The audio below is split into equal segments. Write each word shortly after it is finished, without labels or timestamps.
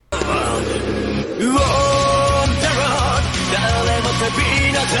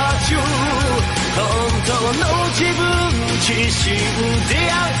たちを本当の自分自身出会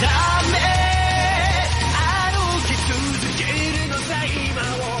うため歩き続けるのさ今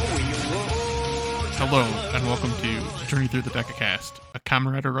を言おう Hello, and welcome to Journey Through the Decacast, a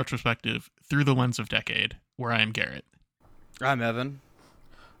Kamen Rider retrospective through the lens of Decade, where I am Garrett. I'm Evan.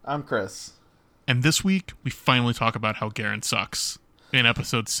 I'm Chris. And this week, we finally talk about how Garen sucks in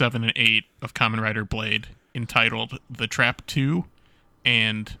episodes 7 and 8 of Kamen Rider Blade, entitled The Trap 2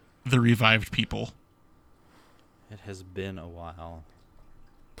 and The Revived People. It has been a while.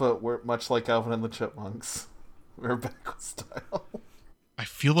 But we're much like Alvin and the Chipmunks. We're back with style. I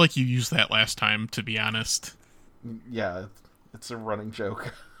feel like you used that last time, to be honest. Yeah, it's a running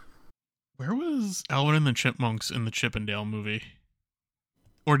joke. Where was Alvin and the Chipmunks in the Chip and Dale movie?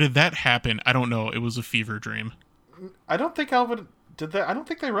 Or did that happen? I don't know. It was a fever dream. I don't think Alvin did that. I don't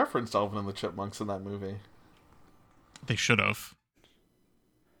think they referenced Alvin and the Chipmunks in that movie. They should have.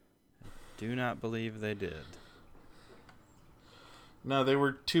 Do not believe they did. No, they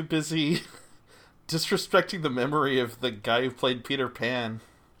were too busy disrespecting the memory of the guy who played Peter Pan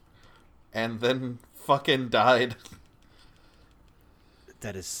and then fucking died.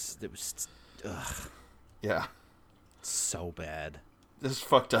 It was, ugh, Yeah. so bad. This is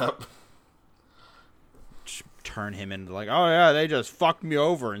fucked up. Turn him into like, oh yeah, they just fucked me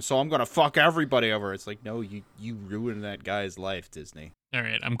over, and so I'm gonna fuck everybody over. It's like, no, you ruined that guy's life, Disney. All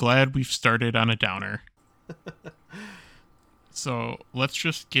right, I'm glad we've started on a downer. So let's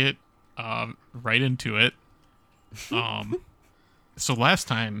just get right into it. So last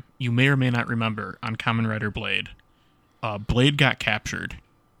time, you may or may not remember, on Kamen Rider Blade, Blade got captured.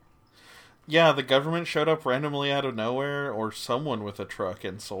 Yeah, the government showed up randomly out of nowhere, or someone with a truck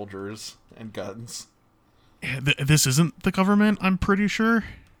and soldiers and guns. This isn't the government, I'm pretty sure.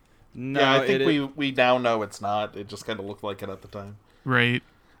 No, Yeah, I think we now know it's not. It just kind of looked like it at the time. Right.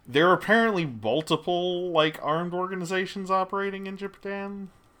 There are apparently multiple, armed organizations operating in Japan.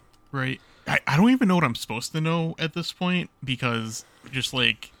 Right. I don't even know what I'm supposed to know at this point, because just,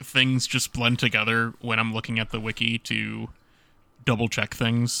 things just blend together when I'm looking at the wiki to double-check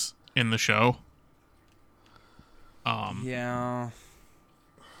things in the show. Yeah.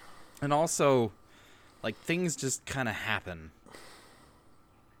 And also, things just kind of happen.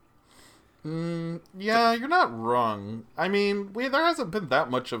 Yeah, you're not wrong. I mean, there hasn't been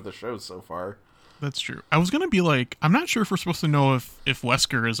that much of the show so far. That's true. I was going to be I'm not sure if we're supposed to know if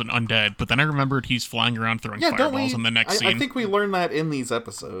Wesker is an undead, but then I remembered he's flying around throwing fireballs in the next scene. I think we learned that in these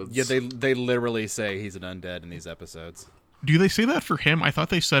episodes. Yeah, they literally say he's an undead in these episodes. Do they say that for him? I thought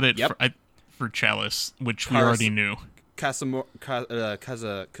they said it Yep. for Chalice, which we already knew. The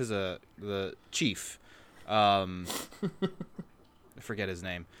chief. I forget his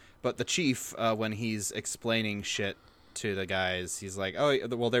name. But the chief, when he's explaining shit to the guys, he's like, oh,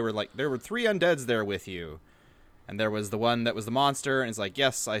 well, there were 3 undeads there with you. And there was the one that was the monster, and it's like,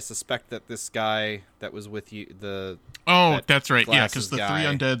 yes, I suspect that this guy that was with you, that's right, yeah, because the guy,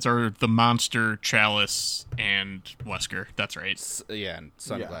 3 undeads are the monster, Chalice, and Wesker. That's right. And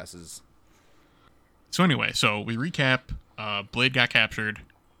sunglasses. So anyway, we recap. Blade got captured.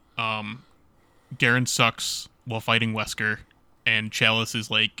 Garen sucks while fighting Wesker, and Chalice is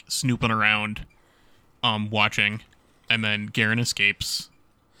snooping around, watching, and then Garen escapes.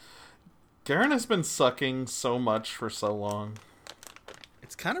 Garen has been sucking so much for so long.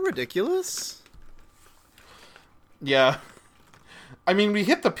 It's kind of ridiculous. Yeah. I mean, we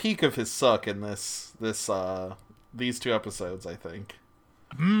hit the peak of his suck in these 2 episodes, I think.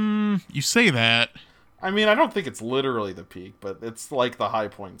 You say that. I mean, I don't think it's literally the peak, but it's the high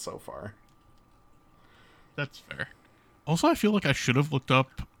point so far. That's fair. Also, I feel like I should have looked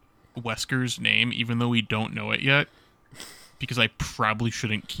up Wesker's name, even though we don't know it yet, because I probably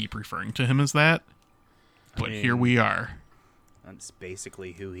shouldn't keep referring to him as that. But here we are. That's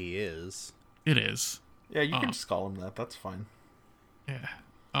basically who he is. It is. Yeah, you can just call him that. That's fine. Yeah.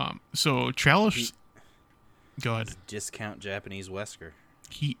 So Chalice... Go ahead. Discount Japanese Wesker.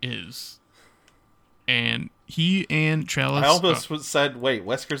 He is. And he and Chalice... I almost said, wait,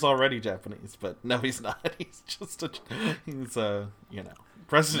 Wesker's already Japanese, but no, he's not. He's just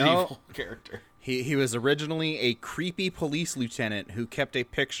Resident Evil character. He was originally a creepy police lieutenant who kept a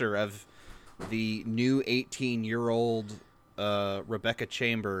picture of the new 18-year-old Rebecca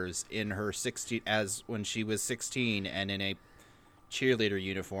Chambers in her when she was 16 and in a cheerleader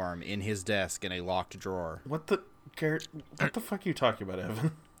uniform in his desk in a locked drawer. What the fuck are you talking about,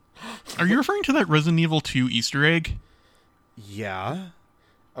 Evan? Are you referring to that Resident Evil 2 Easter egg? Yeah.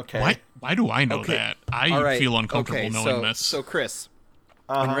 Okay. Why do I know that? I feel uncomfortable knowing this. So, Chris,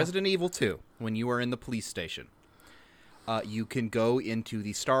 in Resident Evil 2, when you were in the police station, you can go into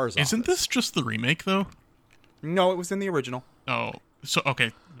the Stars Isn't office. this just the remake, though? No, it was in the original. Oh, so,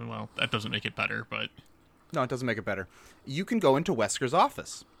 okay. Well, that doesn't make it better, but... No, it doesn't make it better. You can go into Wesker's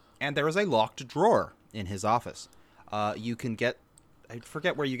office, and there is a locked drawer in his office. You can get... I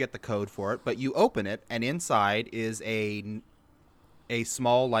forget where you get the code for it, but you open it, and inside is a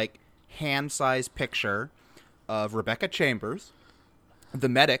small, like, hand-sized picture of Rebecca Chambers, the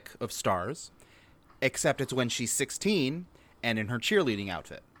medic of Stars, except it's when she's 16 and in her cheerleading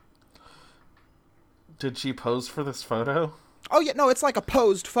outfit. Did she pose for this photo? Oh, yeah, no, it's like a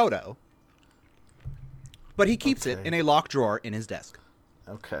posed photo. But he keeps it Okay. in a locked drawer in his desk.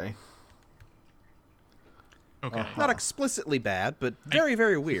 Okay. Okay. Not explicitly bad, but very,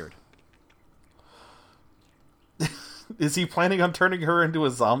 very weird. Is he planning on turning her into a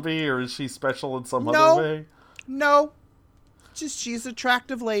zombie, or is she special in some No. other way? No. Just she's an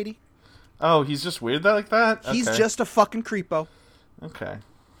attractive lady. Oh, he's just weird like that? He's Okay. just a fucking creepo. Okay.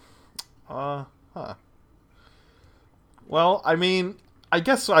 Well, I mean, I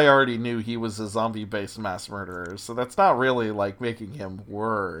guess I already knew he was a zombie-based mass murderer, so that's not really, like, making him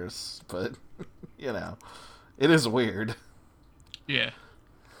worse, but, you know, it is weird. Yeah.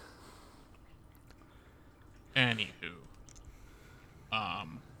 Anywho.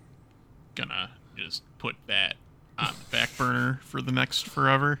 Gonna just put that on the back burner for the next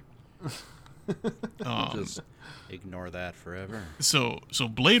forever. Just ignore that forever. So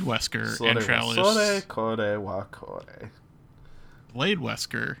Blade Wesker and Chalice... Sore, kore, wa kore. Blade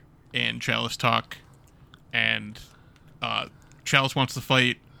Wesker and Chalice talk, and Chalice wants to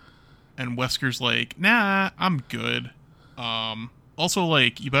fight, and Wesker's like, "Nah, I'm good. Also,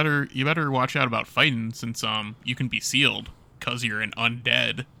 like, you better watch out about fighting, since you can be sealed, 'cause you're an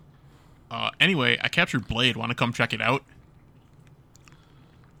undead." Anyway, I captured Blade. Want to come check it out?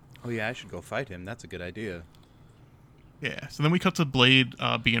 Oh yeah, I should go fight him. That's a good idea. Yeah. So then we cut to Blade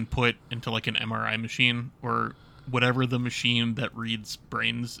being put into like an MRI machine, or whatever the machine that reads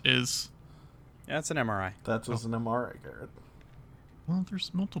brains is. Yeah, it's an MRI. That was an MRI, Garrett. Well,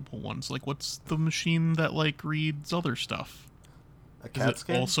 there's multiple ones. Like, what's the machine that like reads other stuff? A Is CAT it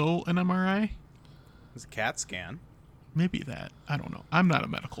scan? also an MRI? It's a CAT scan. Maybe that. I don't know. I'm not a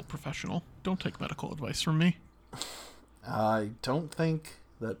medical professional. Don't take medical advice from me. I don't think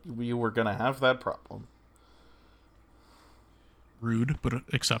that we were going to have that problem. Rude, but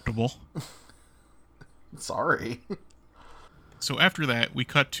acceptable. Sorry. So after that, we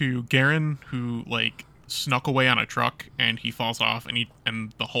cut to Garen, who like snuck away on a truck, and he falls off,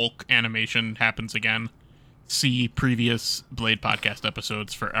 and the Hulk animation happens again. See previous Blade podcast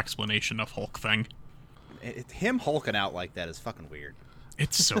episodes for explanation of Hulk thing. Him hulking out like that is fucking weird.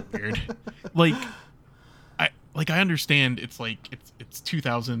 It's so weird. I understand it's like it's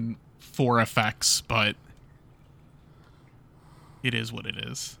 2004 effects, but it is what it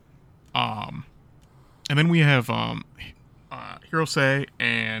is. And then we have Hirose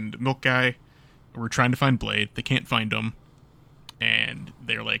and Milk Guy. We're trying to find Blade. They can't find him, and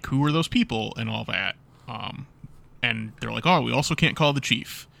they're like, "Who are those people?" and all that. And they're like, "Oh, we also can't call the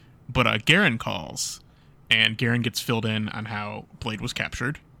chief." But Garen calls, and Garen gets filled in on how Blade was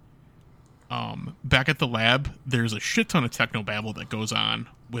captured. Back at the lab, there's a shit ton of technobabble that goes on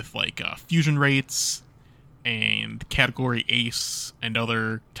with like fusion rates and category ace and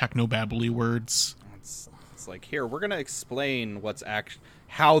other technobabbly words. It's like, here, we're gonna explain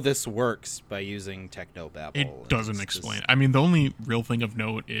how this works by using technobabble. It doesn't It's explain. just- I mean, the only real thing of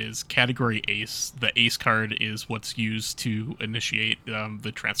note is category ace. The ace card is what's used to initiate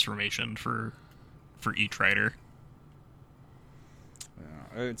the transformation for each rider.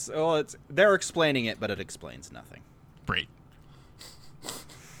 they're explaining it, but it explains nothing. Great.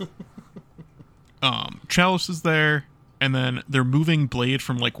 Chalice is there, and then they're moving Blade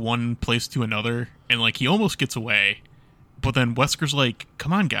from like one place to another, and like he almost gets away, but then Wesker's like,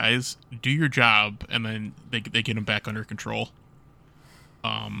 "Come on, guys, do your job," and then they get him back under control.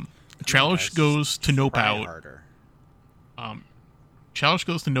 Chalice Guys, goes to nope try out. harder. Chalice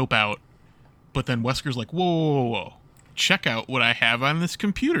goes to nope out, but then Wesker's like, "Whoa, whoa, whoa, whoa. Check out what I have on this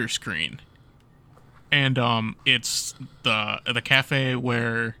computer screen." And it's the cafe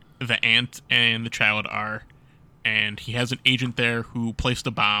where the aunt and the child are, and he has an agent there who placed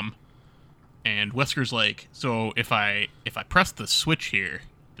a bomb. And Wesker's like, "So if I press the switch here,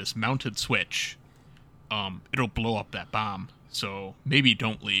 this mounted switch, it'll blow up that bomb. So maybe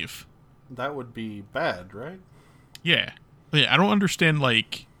don't leave." That would be bad, right? Yeah. I don't understand,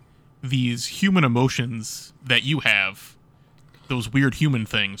 like, these human emotions that you have, those weird human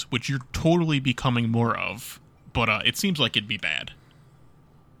things, which you're totally becoming more of, but it seems like it'd be bad.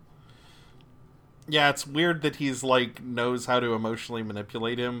 Yeah, it's weird that he's, like, knows how to emotionally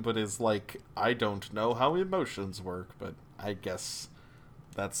manipulate him, but is like, I don't know how emotions work, but I guess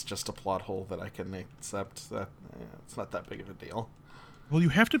that's just a plot hole that I can accept. That it's not that big of a deal. Well, you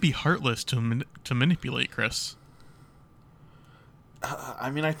have to be heartless to manipulate Chris. I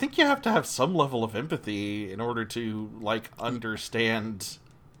mean, I think you have to have some level of empathy in order to, like, understand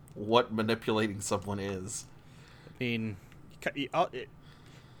what manipulating someone is. I mean,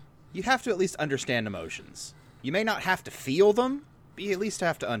 you have to at least understand emotions. You may not have to feel them, but you at least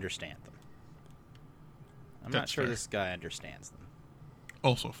have to understand them. I'm not That's sure fair. this guy understands them.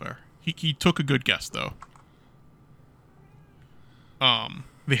 Also fair. He took a good guess though.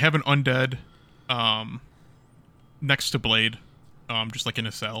 They have an undead next to Blade, just like in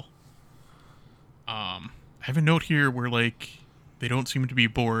a cell. I have a note here where like they don't seem to be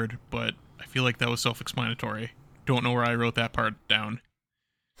bored, but I feel like that was self-explanatory. Don't know where I wrote that part down.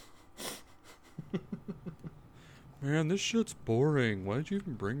 Man, this shit's boring. Why'd you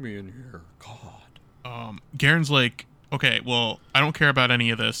even bring me in here? God. Garen's like, okay, well, I don't care about any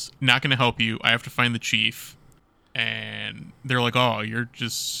of this. Not gonna help you. I have to find the chief. And they're like, oh, you're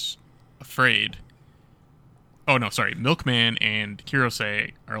just afraid. Oh, no, sorry. Milkman and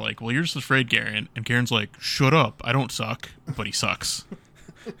Kirose are like, well, you're just afraid, Garen. And Garen's like, shut up. I don't suck. But he sucks.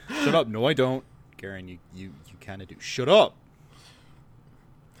 Shut up. No, I don't. Garen, you kind of do. Shut up.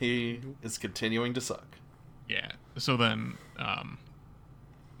 He is continuing to suck. Yeah. So then,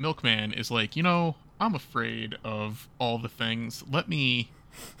 Milkman is like, you know, I'm afraid of all the things. Let me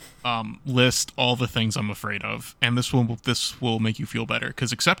list all the things I'm afraid of, and this will make you feel better.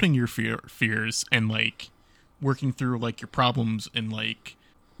 Because accepting your fears and like working through like your problems in like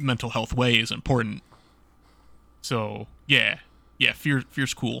mental health way is important. So yeah,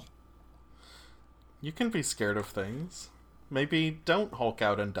 fear's cool. You can be scared of things. Maybe don't Hulk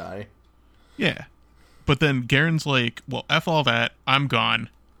out and die. Yeah. But then Garen's like, well, F all that, I'm gone.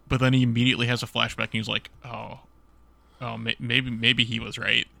 But then he immediately has a flashback and he's like, oh, maybe he was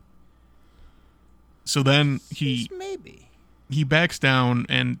right. So then Just maybe. he backs down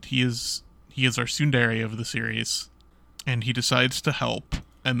and he is our tsundere of the series, and he decides to help,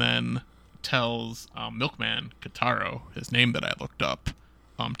 and then tells Milkman, Kataro, his name that I looked up,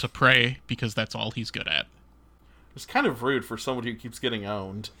 to pray because that's all he's good at. It's kind of rude for somebody who keeps getting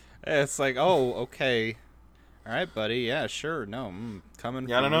owned. It's like, oh, okay. All right, buddy. Yeah, sure. No, coming.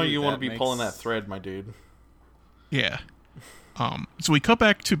 Yeah, I don't know. You want to be makes... pulling that thread, my dude. Yeah. So we cut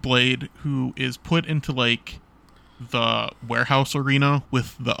back to Blade, who is put into like the warehouse arena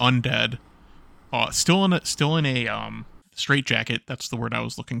with the undead, still in a straitjacket. That's the word I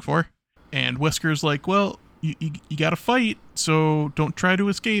was looking for. And Wesker's like, well, you gotta fight, so don't try to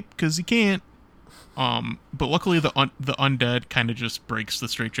escape because you can't. But luckily the undead kind of just breaks the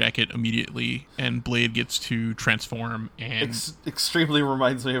straitjacket immediately, and Blade gets to transform and extremely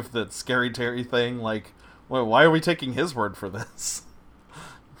reminds me of that Scary Terry thing. Like, well, why are we taking his word for this?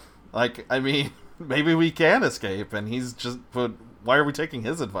 Like, I mean, maybe we can escape, and he's just. But why are we taking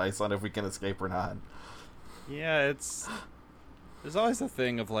his advice on if we can escape or not? Yeah, there's always a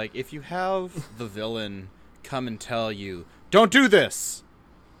thing of like, if you have the villain come and tell you, don't do this,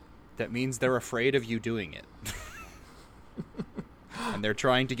 that means they're afraid of you doing it. And they're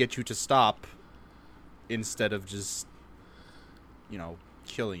trying to get you to stop instead of just,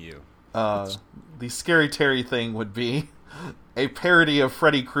 killing you. The Scary Terry thing would be a parody of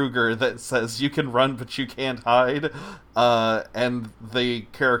Freddy Krueger that says you can run but you can't hide, and the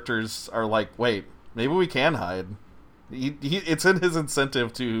characters are like, wait, maybe we can hide. It's in his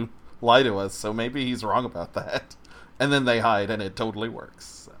incentive to lie to us, so maybe he's wrong about that. And then they hide, and it totally works.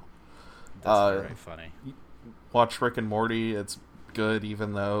 So. That's very funny. Watch Rick and Morty. It's good,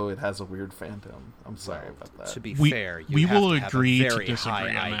 even though it has a weird fandom. I'm sorry about that. To be We- fair, we you have will to have agree a to very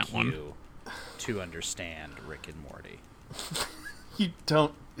disagree high on that IQ one. to understand Rick and Morty. You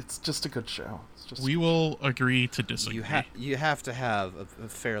don't. It's just a good show. It's just. we will agree to disagree. You have to have a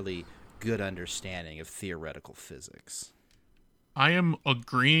fairly good understanding of theoretical physics. I am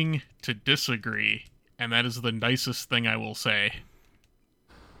agreeing to disagree, and that is the nicest thing I will say.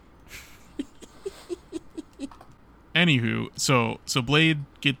 Anywho, so Blade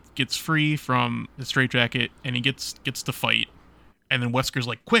gets free from the straitjacket, and he gets to fight. And then Wesker's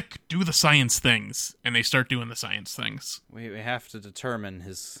like, quick, do the science things. And they start doing the science things. We have to determine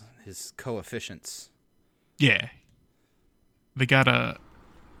his coefficients. Yeah. They got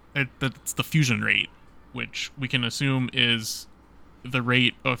it's the fusion rate, which we can assume is the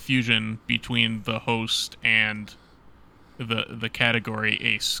rate of fusion between the host and the category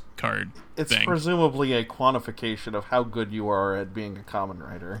ace card It's thing. presumably a quantification of how good you are at being a common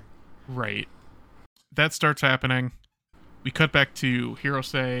writer. Right. that starts happening. We cut back to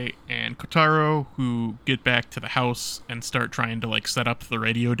Hirose and Kotaro, who get back to the house and start trying to like set up the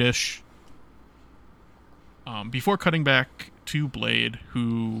radio dish. Before cutting back to Blade,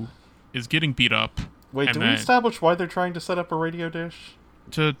 who is getting beat up. Wait, and do we then- establish why they're trying to set up a radio dish?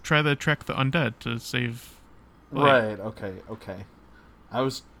 to try to track the undead to save Blade. Right, okay. I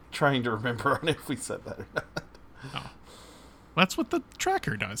was trying to remember on if we said that or not. That's what the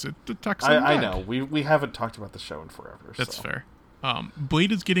tracker does. It detects I undead. know. We haven't talked about the show in forever. That's so. fair.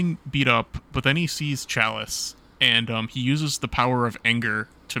 Blade is getting beat up, but then he sees Chalice, and he uses the power of anger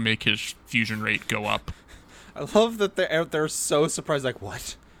to make his fusion rate go up. I love that they're so surprised. Like,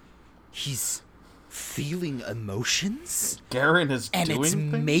 what? He's feeling emotions, Garen is and doing it's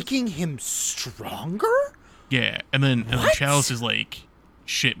things? making him stronger. Yeah, and then What? Chalice is like,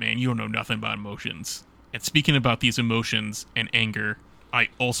 shit, man, you don't know nothing about emotions. And speaking about these emotions and anger, I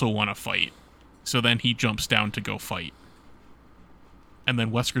also want to fight. So then he jumps down to go fight. And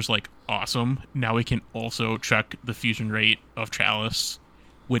then Wesker's like, awesome, now we can also check the fusion rate of Chalice,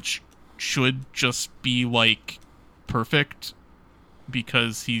 which should just be, like, perfect,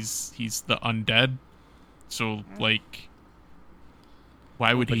 because he's the undead. So, like,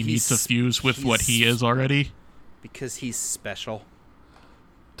 why would But he need to he's- fuse with what he he's- is already? Because he's special.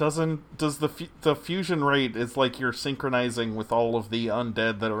 Does the fusion rate is like you're synchronizing with all of the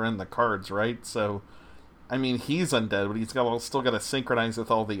undead that are in the cards, right? So, I mean, he's undead, but he's still got to synchronize with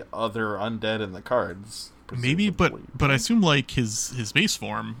all the other undead in the cards. Maybe, presumably. but I assume like his base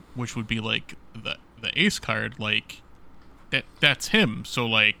form, which would be like the ace card, like that's him. So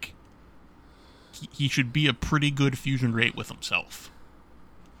like he should be a pretty good fusion rate with himself.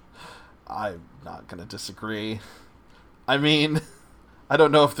 I'm not gonna disagree. I mean, I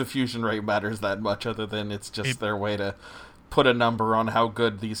don't know if the fusion rate matters that much, other than it's just their way to put a number on how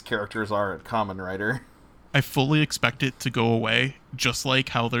good these characters are at Kamen Rider. I fully expect it to go away, just like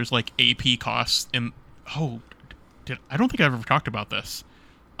how there's like AP costs in. Oh, I don't think I've ever talked about this.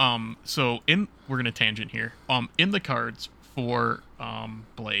 So we're gonna tangent here. In the cards for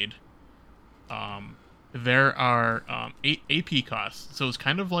Blade, there are AP costs. So it's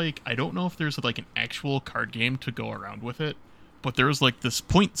kind of like, I don't know if there's like an actual card game to go around with it, but there's like this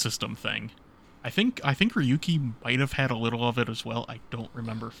point system thing. I think Ryuki might have had a little of it as well. I don't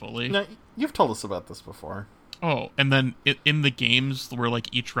remember fully. Now, you've told us about this before. Oh, and then in the games where like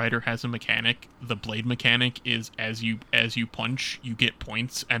each rider has a mechanic, the Blade mechanic is as you punch, you get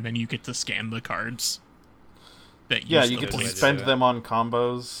points, and then you get to scan the cards. That Yeah, use you the get to points. spend them on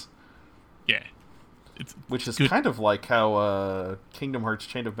combos, Yeah, it's which is good. kind of like how Kingdom Hearts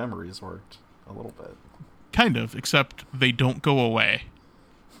Chain of Memories worked a little bit. Kind of, except they don't go away.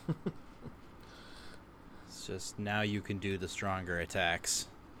 It's just now you can do the stronger attacks.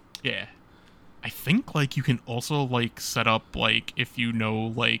 Yeah, I think like you can also like set up like if you know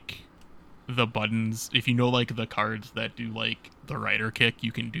like the buttons, if you know like the cards that do like the rider kick,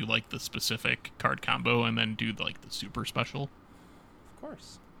 you can do like the specific card combo and then do like the super special. Of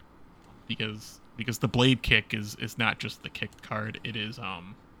course. Because the Blade kick is not just the kick card, it is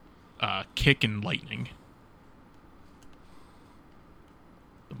kick and lightning.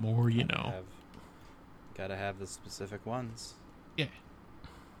 The more you know. Gotta have the specific ones. Yeah.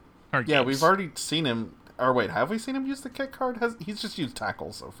 Card Yeah, games. we've already seen him. Or wait, have we seen him use the kick card? He's just used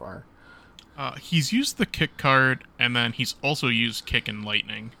tackle so far. He's used the kick card, and then he's also used kick and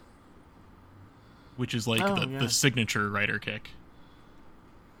lightning, which is like Oh, the signature rider kick.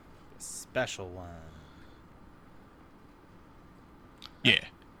 Special one. Yeah.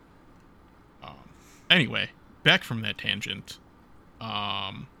 Anyway, back from that tangent.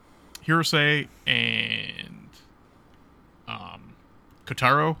 Hirose and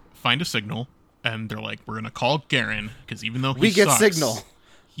Kotaro find a signal, and they're like, "We're gonna call Garen because even though he We get sucks, signal.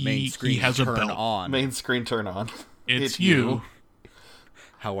 Main he screen has a turn belt. on. Main screen turn on. It's you."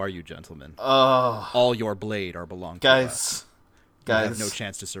 How are you, gentlemen? Oh, All your blade are belong to us. You have guys, no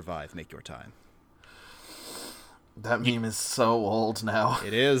chance to survive. Make your time. that meme is so old now.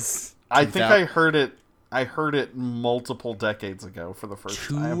 It is. I think I heard it. I heard it multiple decades ago for the first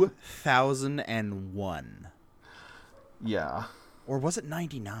time. 2001. Yeah. Or was it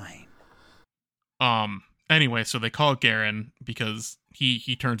 99? Anyway, so they call Garen because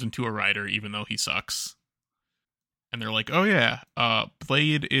he turns into a rider even though he sucks. And they're like, "Oh yeah,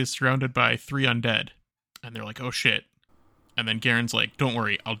 Blade is surrounded by 3 undead." And they're like, "Oh shit." And then Garen's like, "Don't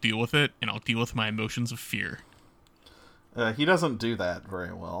worry, I'll deal with it, and I'll deal with my emotions of fear." He doesn't do that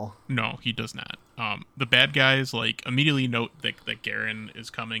very well. No, he does not. The bad guys like immediately note that Garen is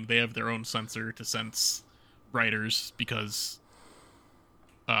coming. They have their own sensor to sense riders because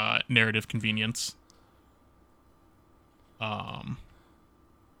narrative convenience. And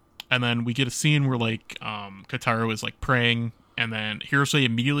then we get a scene where like Kotaro is like praying, and then Hirose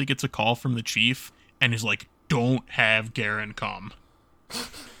immediately gets a call from the chief and is like, "Don't have Garen come.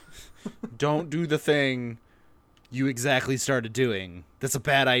 Don't do the thing you exactly started doing. That's a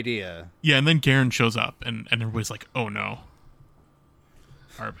bad idea." Yeah, and then Garen shows up, and everybody's like, "Oh no,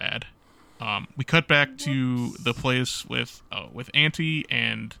 our bad." We cut back to the place with Auntie,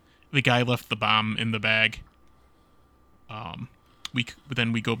 and the guy left the bomb in the bag.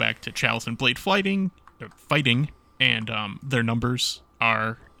 Then we go back to Chalice and Blade fighting, and their numbers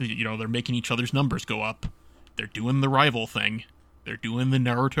are, they're making each other's numbers go up. They're doing the rival thing. They're doing the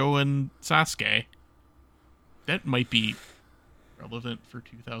Naruto and Sasuke. That might be relevant for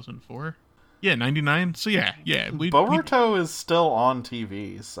 2004. Yeah, 99. So yeah. Boruto is still on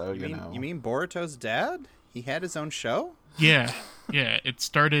TV, so You mean Boruto's dad? He had his own show? Yeah. It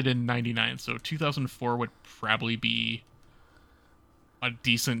started in 99, so 2004 would probably be a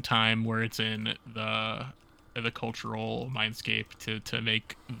decent time where it's in the cultural mindscape to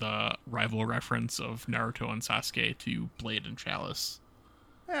make the rival reference of Naruto and Sasuke to Blade and Chalice.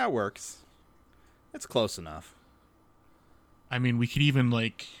 Yeah, it works. It's close enough. I mean, we could even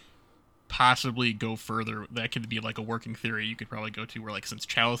like possibly go further. That could be like a working theory you could probably go to where like since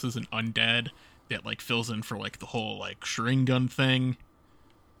Chalice is an undead, that like fills in for like the whole like Sharingan thing.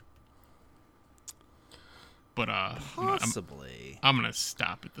 But possibly. I'm gonna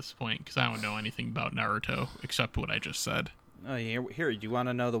stop at this point because I don't know anything about Naruto except what I just said. Oh, here. Do you want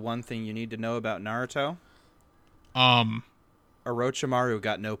to know the one thing you need to know about Naruto? Orochimaru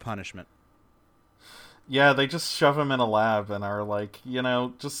got no punishment. Yeah, they just shove him in a lab and are like,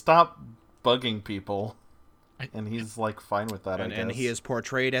 just stop bugging people. And he's like fine with that, I guess. And he is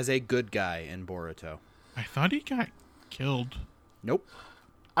portrayed as a good guy in Boruto. I thought he got killed. Nope.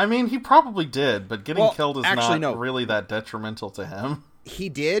 I mean, he probably did, but getting killed is not actually, really that detrimental to him. He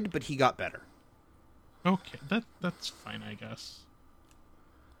did, but he got better. Okay, that's fine, I guess.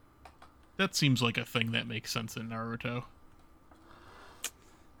 That seems like a thing that makes sense in Naruto.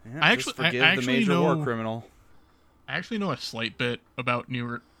 Yeah, I just actually forgive the major know, war criminal. I actually know a slight bit about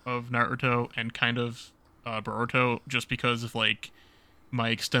Naruto and kind of Boruto just because of like my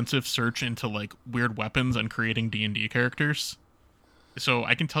extensive search into like weird weapons and creating D&D characters. So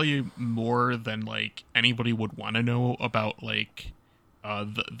I can tell you more than like anybody would want to know about like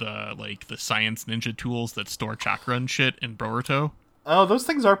the science ninja tools that store chakra and shit in Boruto. Oh, those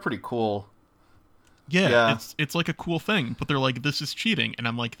things are pretty cool. Yeah. It's like a cool thing, but they're like, this is cheating, and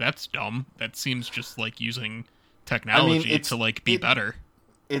I'm like, that's dumb. That seems just like using technology to like be better.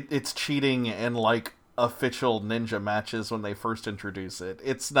 It's cheating in like official ninja matches when they first introduce it.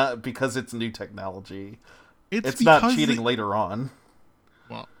 It's not because it's new technology. It's not cheating later on.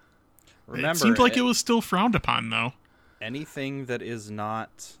 Well, remember, it seemed like it was still frowned upon, though. Anything that is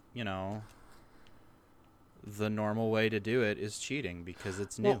not, the normal way to do it is cheating because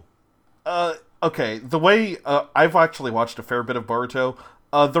it's new. Okay, the way I've actually watched a fair bit of Boruto.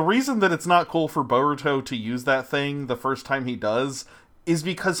 The reason that it's not cool for Boruto to use that thing the first time he does is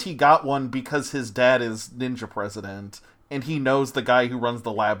because he got one because his dad is ninja president and he knows the guy who runs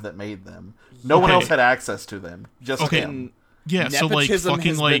the lab that made them. No one else had access to them, just him. Yeah, so like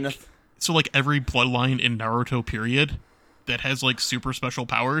fucking like so like every bloodline in Naruto period that has like super special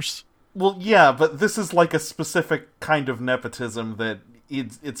powers. Well, yeah, but this is like a specific kind of nepotism that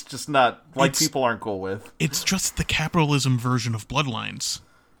it's just not like people aren't cool with. It's just the capitalism version of bloodlines.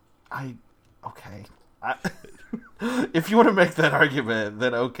 Okay. If you want to make that argument,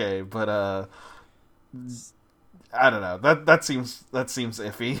 then okay, but I don't know. That seems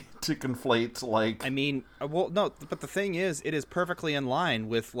iffy to conflate like. I mean, well, no, but the thing is, it is perfectly in line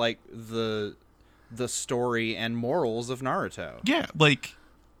with like the story and morals of Naruto. Yeah, like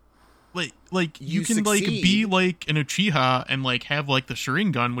you can like be like an Uchiha and like have like the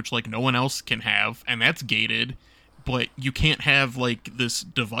Sharingan, which like no one else can have, and that's gated, but you can't have like this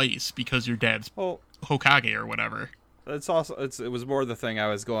device because your dad's Hokage or whatever. It was more the thing I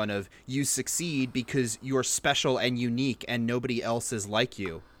was going of, you succeed because you're special and unique and nobody else is like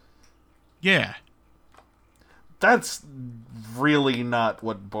you. Yeah. That's really not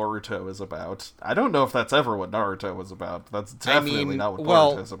what Boruto is about. I don't know if that's ever what Naruto was about. That's definitely not what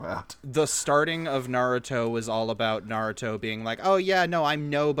Boruto is about. The starting of Naruto was all about Naruto being like, oh yeah, no, I'm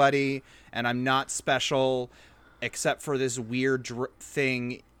nobody and I'm not special except for this weird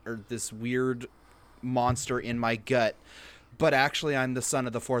thing or this weird monster in my gut, but actually I'm the son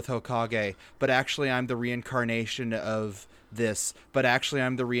of the fourth Hokage, but actually I'm the reincarnation of this, but actually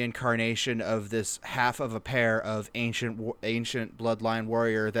I'm the reincarnation of this half of a pair of ancient bloodline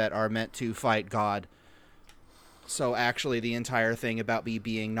warrior that are meant to fight God. So actually, the entire thing about me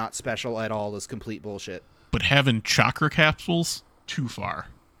being not special at all is complete bullshit. But having chakra capsules, too far.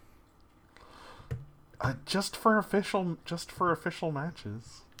 Just for official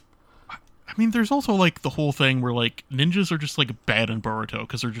matches. I mean, there's also, like, the whole thing where, like, ninjas are just, like, bad in Boruto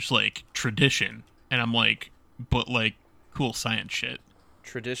because they're just, like, tradition. And I'm like, but, like, cool science shit.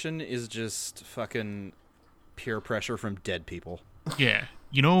 Tradition is just fucking peer pressure from dead people. Yeah.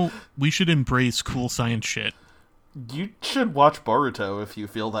 You know, we should embrace cool science shit. You should watch Boruto if you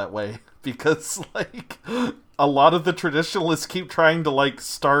feel that way. Because, like, a lot of the traditionalists keep trying to, like,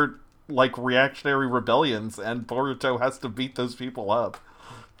 start, like, reactionary rebellions, and Boruto has to beat those people up.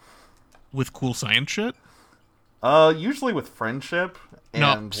 With cool science shit? Usually with friendship and,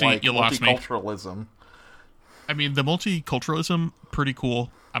 No, see, like, you lost me. multiculturalism. I mean, the multiculturalism, pretty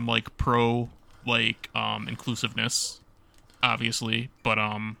cool. I'm, like, pro, like, inclusiveness, obviously. But,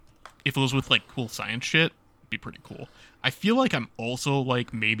 if it was with, like, cool science shit, it'd be pretty cool. I feel like I'm also,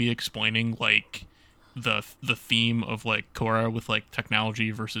 like, maybe explaining, like, the theme of, like, Korra with, like,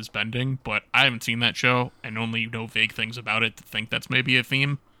 technology versus bending, but I haven't seen that show and only know vague things about it to think that's maybe a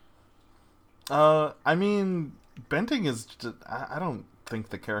theme. I mean, bending is just, I don't think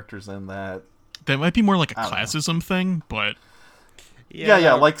the characters in that. That might be more like a I don't know. classism thing, but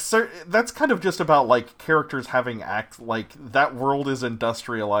Yeah, like, that's kind of just about, like, characters having like, that world is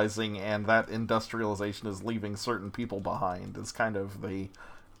industrializing, and that industrialization is leaving certain people behind, is kind of the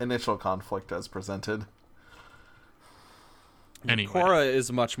initial conflict as presented. anyway. Korra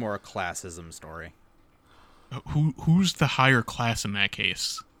is much more a classism story. Who's the higher class in that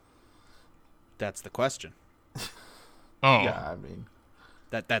case? That's the question. Oh, Yeah, I mean,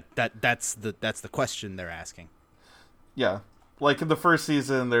 That's the question they're asking. yeah. Like, in the first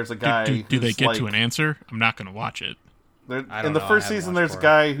season, there's a guy do they who's, get like, to an answer? I'm not going to watch it. I don't in the know, I first haven't season, watched there's a Korra.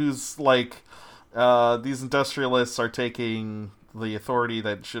 guy who's like, these industrialists are taking the authority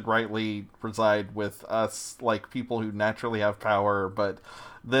that should rightly reside with us, like, people who naturally have power, but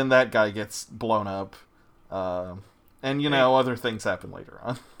then that guy gets blown up. And, you know, other things happen later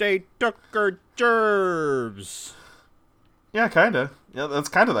on. They took her gerbs. Yeah, kinda. Yeah, that's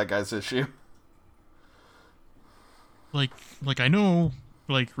kind of that guy's issue. Like I know,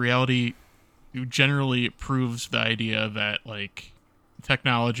 like, reality generally proves the idea that, like,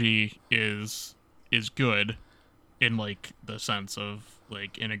 technology is good in, like, the sense of,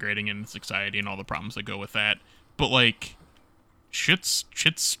 like, integrating in society and all the problems that go with that. But, like, shit's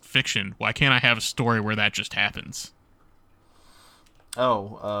fiction. Why can't I have a story where that just happens?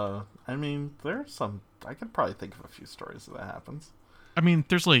 Oh, I mean, there's some... I could probably think of a few stories that happens. I mean,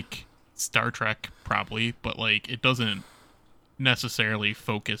 there's, like, Star Trek, probably, but, like, it doesn't necessarily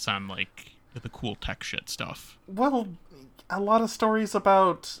focus on, like, the cool tech shit stuff. Well, a lot of stories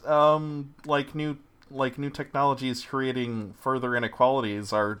about, like, new technologies creating further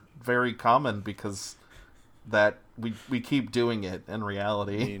inequalities are very common because that we keep doing it in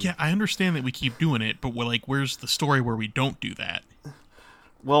reality. Yeah, I understand that we keep doing it, but, like, where's the story where we don't do that?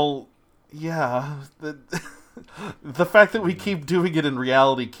 Well, yeah, the fact that we keep doing it in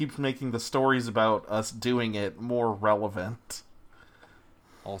reality keeps making the stories about us doing it more relevant.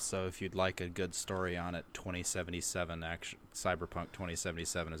 Also, if you'd like a good story on it, 2077, Cyberpunk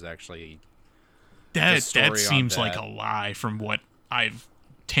 2077 is actually That story on seems like that. a lie from what I've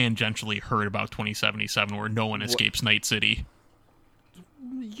tangentially heard about 2077, where no one escapes Night City.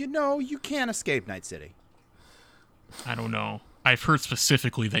 You know, you can't escape Night City. I don't know. I've heard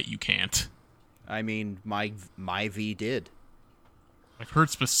specifically that you can't. I mean, my V did. I've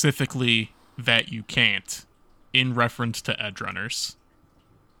heard specifically that you can't, in reference to Edgerunners.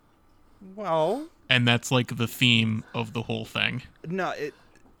 Well, And that's, like, the theme of the whole thing. no,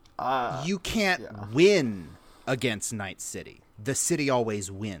 you can't win against Night City. The city always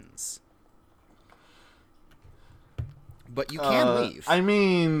wins. But you can leave. I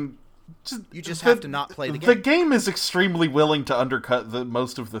mean, You just have to not play the game. The game is extremely willing to undercut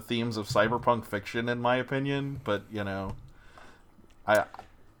most of the themes of cyberpunk fiction, in my opinion. But, you know, I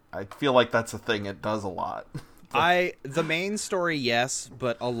feel like that's a thing it does a lot. The main story, yes,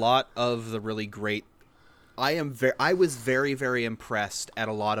 but a lot of the really great. I was very, very impressed at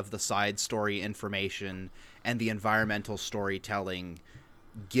a lot of the side story information and the environmental storytelling,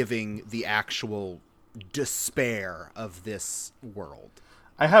 giving the actual despair of this world.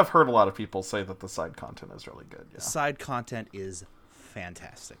 I have heard a lot of people say that the side content is really good. Yeah. Side content is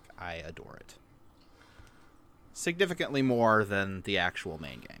fantastic. I adore it. Significantly more than the actual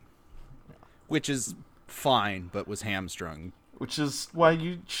main game, which is fine, but was hamstrung Which is why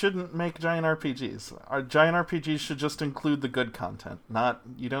you shouldn't make giant RPGs. Our giant RPGs should just include the good content.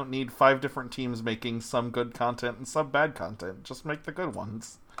 You don't need 5 different teams making some good content and some bad content. Just make the good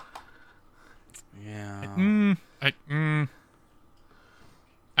ones. Yeah.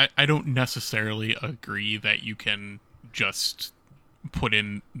 I don't necessarily agree that you can just put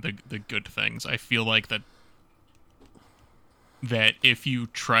in the good things. I feel like that if you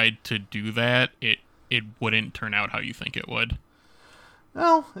tried to do that, it wouldn't turn out how you think it would.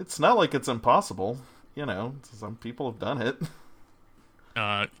 Well, it's not like it's impossible. You know, some people have done it.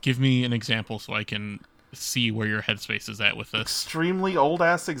 Give me an example so I can see where your headspace is at with this. Extremely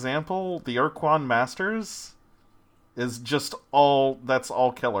old-ass example, the Urquan Masters is just all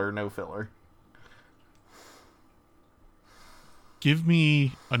killer, no filler. Give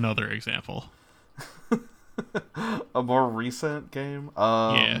me another example. A more recent game?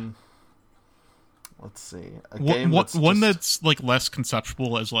 Yeah. Let's see. One that's like less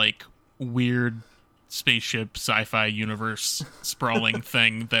conceptual as like weird spaceship sci-fi universe sprawling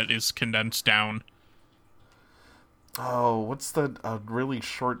thing that is condensed down. Oh, what's the really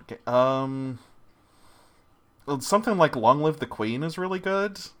short game? Something like Long Live the Queen is really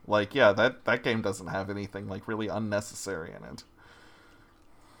good. Like, yeah, that game doesn't have anything like really unnecessary in it.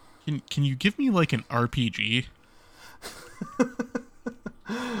 Can you give me like an RPG?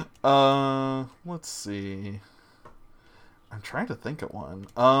 Let's see. I'm trying to think of one.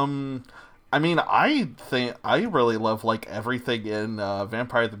 I mean, I think I really love like everything in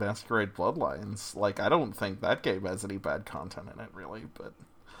Vampire the Masquerade Bloodlines. Like, I don't think that game has any bad content in it, really, but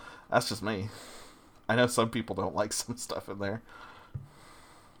that's just me. I know some people don't like some stuff in there.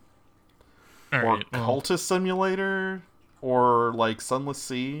 Cultist Simulator, or like Sunless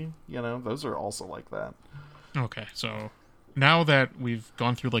Sea. You know, those are also like that. Okay, so now that we've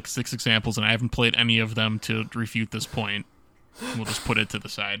gone through like 6 examples and I haven't played any of them to refute this point, we'll just put it to the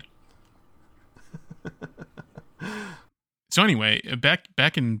side. So anyway,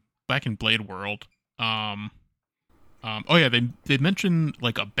 back in Blade World, oh yeah, they mentioned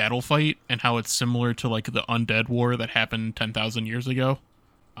like a battle fight and how it's similar to like the Undead War that happened 10,000 years ago.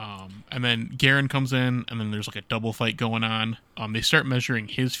 And then Garen comes in, and then there's like a double fight going on. They start measuring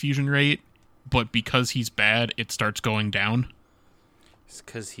his fusion rate, but because he's bad, it starts going down. It's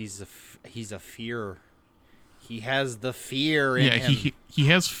because he's a fear. He has the fear in him. Yeah, he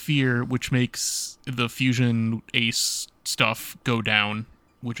has fear, which makes the fusion ace stuff go down,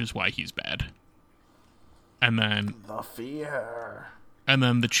 which is why he's bad. And then the fear. And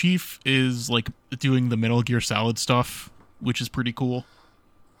then the chief is like doing the Metal Gear Solid stuff, which is pretty cool.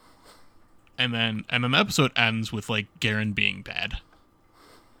 And then the episode ends with like Garen being bad.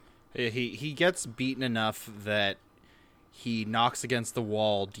 He gets beaten enough that he knocks against the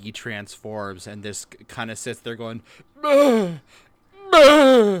wall, de-transforms, and this kind of sits there going, "Bah!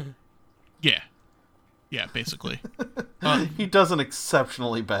 Bah!" Yeah, basically. He does an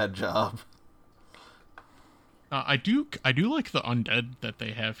exceptionally bad job. I do like the undead that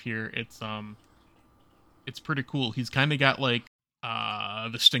they have here. It's pretty cool. He's kind of got like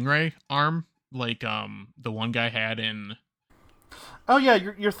the stingray arm, like the one guy had in. Oh yeah,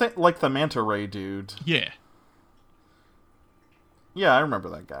 you're like the manta ray dude. Yeah. Yeah, I remember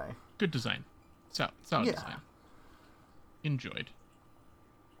that guy. Good design. Solid design. Enjoyed.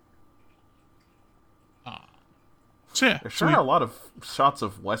 So yeah, there sure are a lot of shots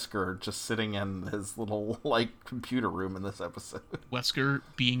of Wesker just sitting in his little like computer room in this episode. Wesker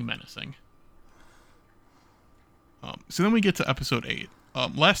being menacing. So then we get to episode 8.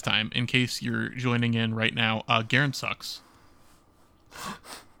 Last time, in case you're joining in right now, Garen sucks.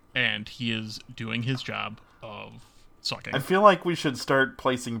 And he is doing his job of sucking. I feel like we should start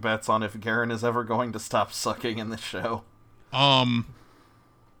placing bets on if Garen is ever going to stop sucking in this show. I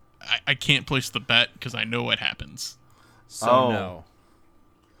can't place the bet because I know what happens. No.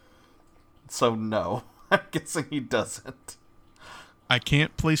 So no. I'm guessing he doesn't. I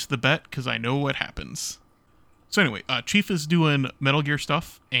can't place the bet because I know what happens. So anyway, Chief is doing Metal Gear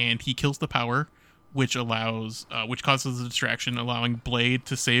stuff, and he kills the power, which causes a distraction, allowing Blade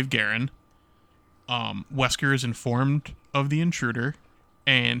to save Garen. Wesker is informed of the intruder,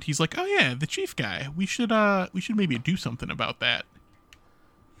 and he's like, "Oh yeah, the Chief guy. We should maybe do something about that."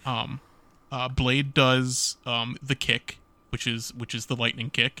 Blade does the kick, which is the lightning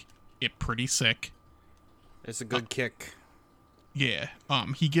kick. It pretty sick. It's a good kick. Yeah.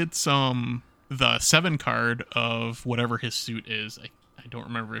 He gets the 7 card of whatever his suit is. I don't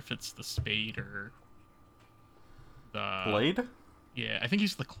remember if it's the spade or the Blade. Yeah, I think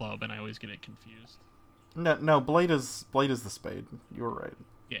he's the club, and I always get it confused. No, Blade is the spade. You were right.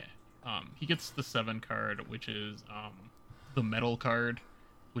 Yeah. He gets the 7 card, which is the metal card,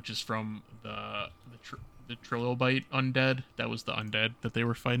 which is from the Trilobite undead. That was the undead that they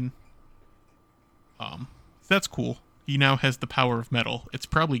were fighting. That's cool. He now has the power of metal. It's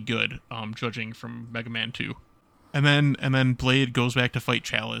probably good, judging from Mega Man 2. And then Blade goes back to fight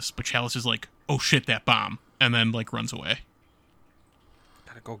Chalice, but Chalice is like, "Oh shit, that bomb," and then like runs away.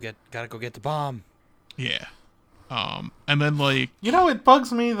 Gotta go get the bomb. Yeah. And then like, It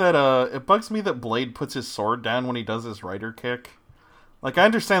bugs me that Blade puts his sword down when he does his rider kick. Like, I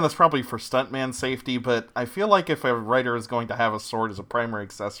understand that's probably for stuntman safety, but I feel like if a rider is going to have a sword as a primary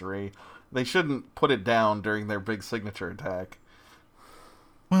accessory, they shouldn't put it down during their big signature attack.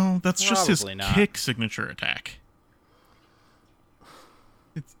 well, that's just his Probably not. kick signature attack.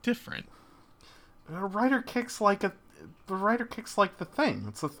 It's different. The rider kicks like the thing.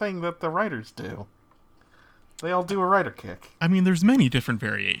 It's the thing that the riders do. They all do a rider kick. I mean, there's many different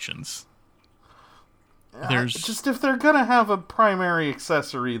variations. There's Just if they're gonna have a primary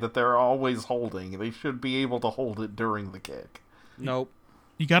accessory that they're always holding, they should be able to hold it during the kick. Nope.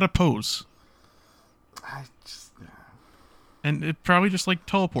 you gotta pose, I just... and it probably just like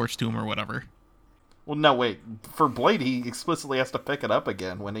teleports to him or whatever. Well, no, wait. For Blade, he explicitly has to pick it up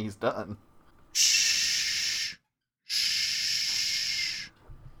again when he's done. Shh.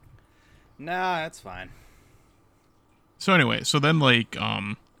 Nah, that's fine. So anyway, so then like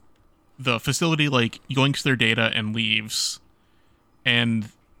the facility like yoinks their data and leaves, and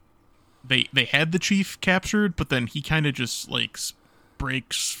they had the chief captured, but then he kind of just like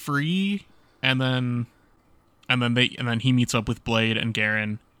breaks free, and then he meets up with Blade and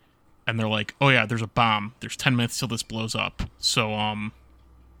Garen, and they're like, "Oh yeah, there's a bomb. There's 10 minutes till this blows up. So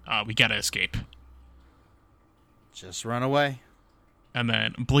we gotta escape." Just run away. And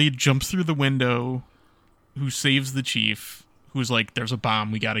then Blade jumps through the window, who saves the chief, who's like, "There's a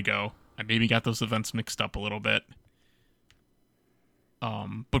bomb, we gotta go." I maybe got those events mixed up a little bit.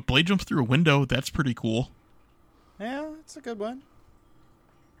 But Blade jumps through a window, that's pretty cool. Yeah, it's a good one.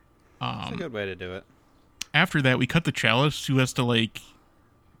 It's a good way to do it. After that, we cut to Chalice, who has to, like,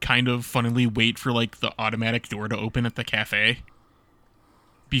 kind of funnily wait for, like, the automatic door to open at the cafe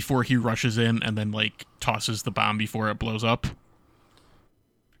before he rushes in and then, like, tosses the bomb before it blows up.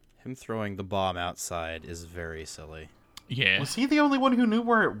 Him throwing the bomb outside is very silly. Yeah. Was he the only one who knew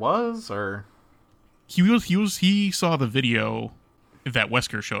where it was, or... He saw the video that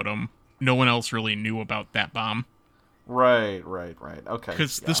Wesker showed him. No one else really knew about that bomb. Right. Okay.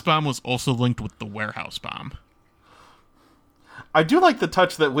 Because this bomb was also linked with the warehouse bomb. I do like the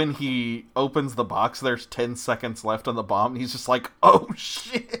touch that when he opens the box, there's 10 seconds left on the bomb, and he's just like, "Oh,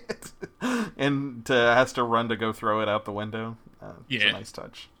 shit!" and has to run to go throw it out the window. It's a nice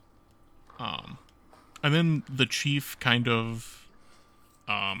touch. And then the chief kind of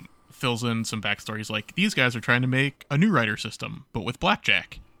fills in some backstory. He's like, "These guys are trying to make a new rider system, but with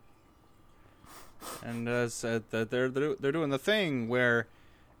blackjack." And said that they're doing the thing where,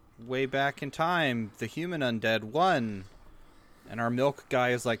 way back in time, the human undead won, and our milk guy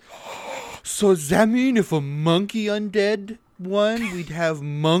is like, "So does that mean if a monkey undead won, we'd have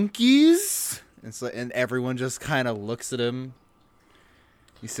monkeys?" And everyone just kind of looks at him.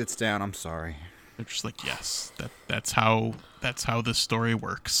 He sits down. "I'm sorry." They're just like, "Yes, that's how this story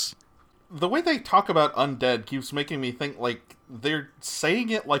works." The way they talk about undead keeps making me think, like, they're saying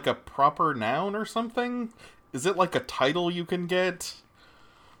it like a proper noun or something? Is it like a title you can get?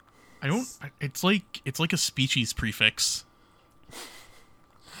 It's like a species prefix.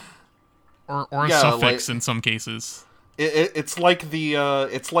 Or a Yeah, suffix like, in some cases. It's like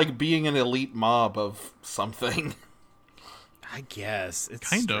it's like being an elite mob of something. I guess it's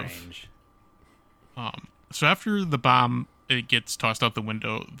Kind of. strange. So after the bomb it gets tossed out the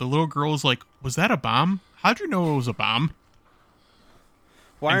window, the little girl is like, "Was that a bomb? How'd you know it was a bomb?"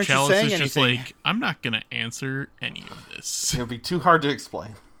 Why And aren't you Chalice saying is anything? just like, "I'm not gonna answer any of this." It would be too hard to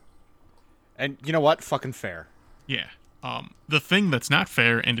explain. And you know what? Fucking fair. Yeah. The thing that's not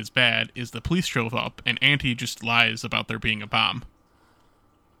fair and is bad is the police drove up and Auntie just lies about there being a bomb.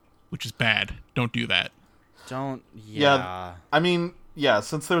 Which is bad. Don't do that. Don't. Yeah. I mean, yeah,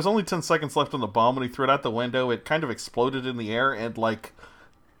 since there was only 10 seconds left on the bomb when he threw it out the window, it kind of exploded in the air and, like,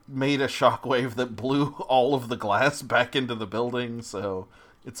 made a shockwave that blew all of the glass back into the building, so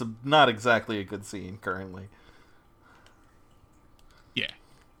it's not exactly a good scene currently. Yeah.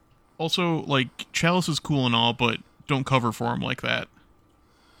 Also, like, Chalice is cool and all, but don't cover for him like that.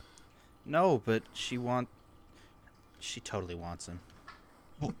 No, but she totally wants him.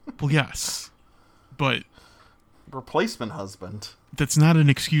 Well, yes. But Replacement husband. that's not an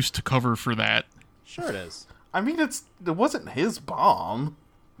excuse to cover for that. Sure it is. I mean, it wasn't his bomb.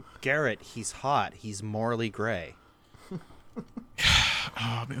 Garrett, he's hot. He's morally gray.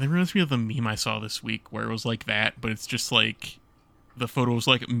 It reminds me of the meme I saw this week where it was like that, but it's just like the photo was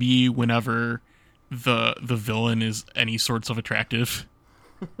like me whenever the villain is any sorts of attractive.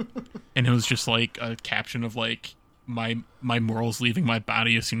 And it was just like a caption of like my morals leaving my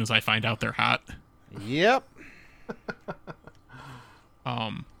body as soon as I find out they're hot. Yep.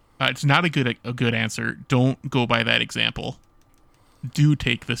 It's not a good answer. Don't go by that example. Do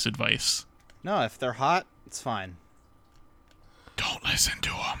take this advice. No, if they're hot, it's fine. Don't listen to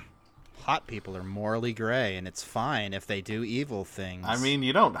them. Hot people are morally gray, and it's fine if they do evil things. I mean,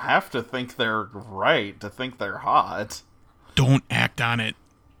 you don't have to think they're right to think they're hot. Don't act on it.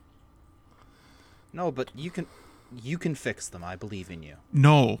 No, but you can fix them. I believe in you.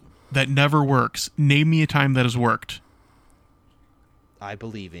 No, that never works. Name me a time that has worked. I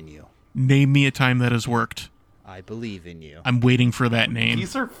believe in you. Name me a time that has worked. I believe in you. I'm waiting for that name.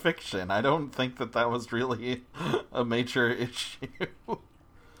 These are fiction. I don't think that was really a major issue.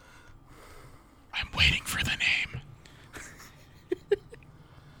 I'm waiting for the name.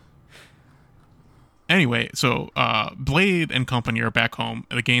 Anyway, so Blade and company are back home.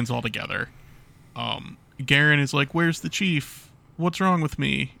 The gang's all together. Garen is like, "Where's the chief? What's wrong with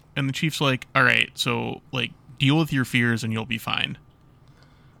me?" And the chief's like, "All right, so like deal with your fears and you'll be fine."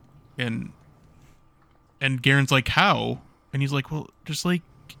 And Garen's like, "How?" And he's like, "Well, just like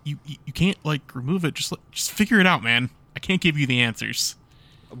you can't like remove it. Just figure it out, man. I can't give you the answers."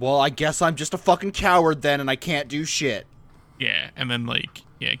 Well, I guess I'm just a fucking coward then, and I can't do shit. Yeah, and then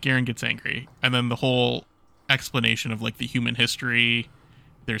Garen gets angry, and then the whole explanation of like the human history.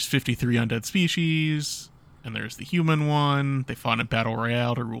 There's 53 undead species, and there's the human one. They fought in a battle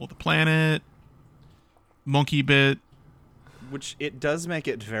royale to rule the planet. Monkey bit. Which it does make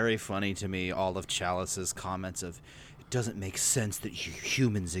it very funny to me, all of Chalice's comments of, it doesn't make sense that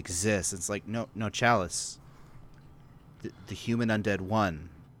humans exist. It's like, no, Chalice. The human undead won.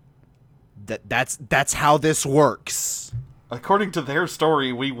 That's how this works. According to their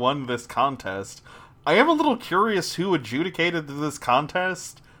story, we won this contest. I am a little curious who adjudicated this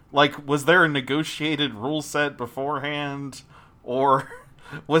contest. Like, was there a negotiated rule set beforehand? Or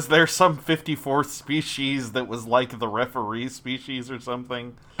was there some 54th species that was like the referee species or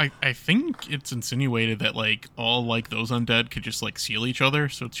something? I think it's insinuated that like all like those undead could just like seal each other,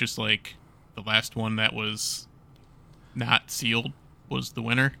 so it's just like the last one that was not sealed was the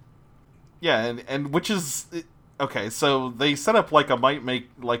winner. Yeah, and which is okay. So they set up like a might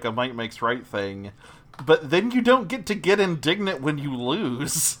makes right thing, but then you don't get indignant when you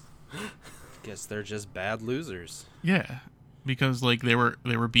lose. Guess they're just bad losers. Yeah, because like they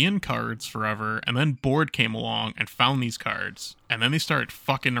were being cards forever, and then Board came along and found these cards, and then they started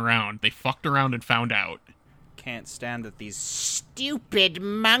fucking around. They fucked around and found out. Can't stand that these stupid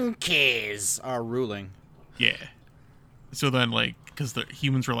monkeys are ruling. Yeah. So then, like, because the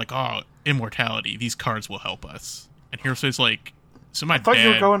humans were like, "Oh, immortality. These cards will help us." And Hirosei's like, "So my I thought dad." you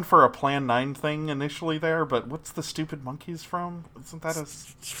were going for a Plan 9 thing initially there, but what's the stupid monkeys from? Isn't that a...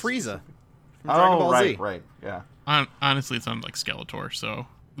 It's Frieza. From Dragon Ball Z. Right, yeah. Honestly, it sounds like Skeletor, so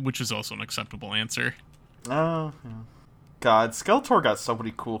which is also an acceptable answer. Oh, yeah. God, Skeletor got so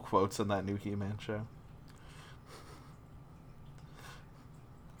many cool quotes in that new He-Man show.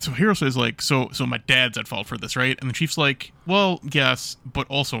 So Hirosei's like, so my dad's at fault for this, right? And the chief's like, well, yes, but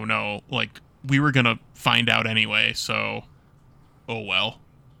also no. Like, we were gonna find out anyway, so oh well.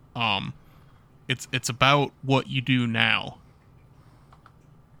 It's about what you do now.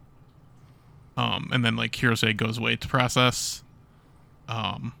 And then like Hirosei goes away to process.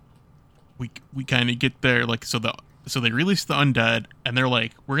 We kind of get there, like, so they release the undead, and they're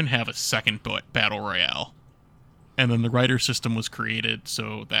like, we're gonna have a second battle royale. And then the rider system was created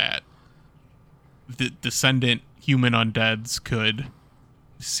so that the descendant human undeads could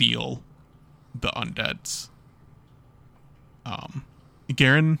seal the undeads.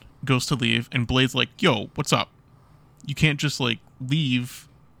 Garen goes to leave, and Blade's like, "Yo, what's up? You can't just like leave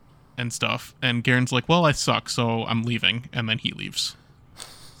and stuff." And Garen's like, "Well, I suck, so I'm leaving." And then he leaves.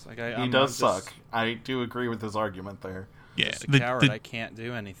 It's like He does suck. I do agree with his argument there. Yeah, Just a coward. I can't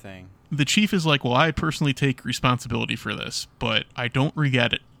do anything. The chief is like, "Well, I personally take responsibility for this, but I don't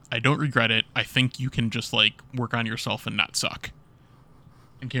regret it. I think you can just like work on yourself and not suck."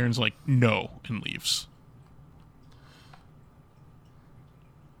 And Garen's like, "No," and leaves.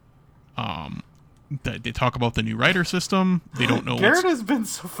 They talk about the new rider system. They don't know. Garen has been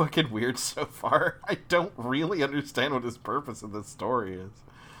so fucking weird so far. I don't really understand what his purpose in this story is.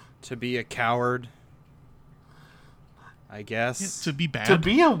 To be a coward, I guess. Yeah, to be bad. To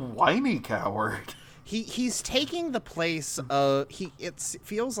be a whiny coward. He's taking the place of it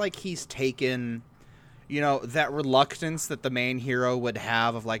feels like he's taken that reluctance that the main hero would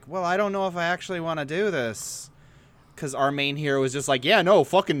have of like, well, I don't know if I actually want to do this. Because our main hero is just like, yeah, no,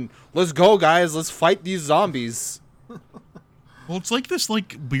 fucking, let's go, guys. Let's fight these zombies. Well, it's like this,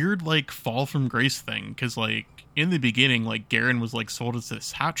 like, weird, like, fall from grace thing. Because, like, in the beginning, like, Garen was, like, sold as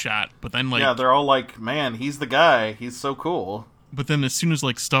this hotshot. But then, like... Yeah, they're all like, man, he's the guy. He's so cool. But then as soon as,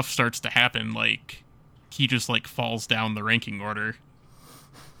 like, stuff starts to happen, like, he just, like, falls down the ranking order.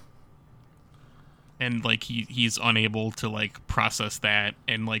 And, like, he's unable to, like, process that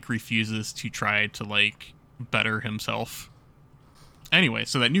and, like, refuses to try to, like, better himself. Anyway,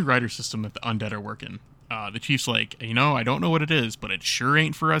 so that new rider system that the undead are working, the chief's like, I don't know what it is, but it sure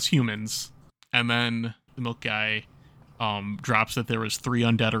ain't for us humans. And then the milk guy drops that there was 3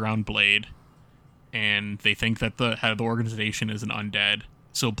 undead around Blade, and they think that the head of the organization is an undead.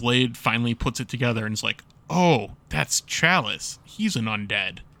 So Blade finally puts it together and is like, oh, that's Chalice. He's an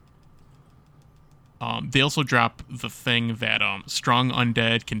undead. They also drop the thing that strong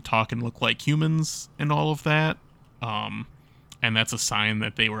undead can talk and look like humans and all of that. And that's a sign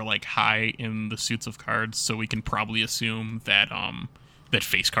that they were like high in the suits of cards, so we can probably assume that that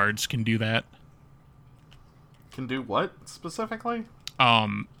face cards can do that. Can do what specifically?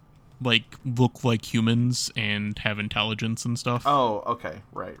 Like look like humans and have intelligence and stuff. Oh, okay.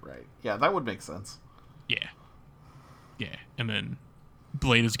 Right. Yeah, that would make sense. Yeah. And then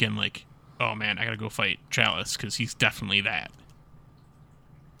Blade is again like, oh man, I gotta go fight Chalice, because he's definitely that.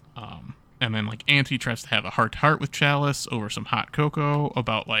 And then, like, Auntie tries to have a heart-to-heart with Chalice over some hot cocoa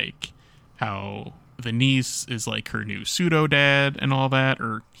about, like, how the niece is, like, her new pseudo-dad and all that,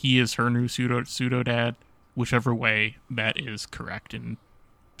 or he is her new pseudo-dad, whichever way that is correct in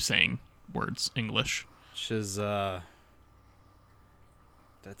saying words English. Which is, that's,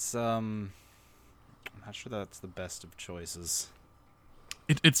 I'm not sure that's the best of choices.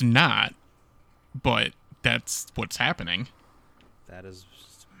 It's not, but that's what's happening. That is,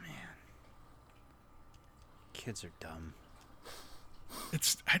 man. Kids are dumb.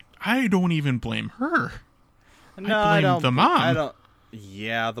 I don't even blame her. No, I blame the mom. I don't.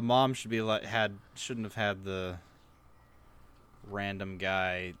 Yeah, the mom should be shouldn't have had the random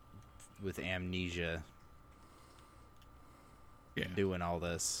guy with amnesia. Yeah. Doing all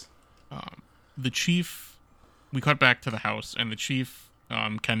this. The chief, we cut back to the house, and the chief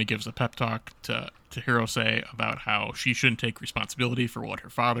kind of gives a pep talk to Hirose about how she shouldn't take responsibility for what her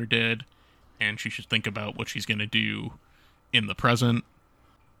father did, and she should think about what she's going to do in the present.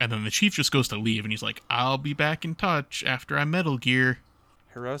 And then the chief just goes to leave, and he's like, I'll be back in touch after I Metal Gear.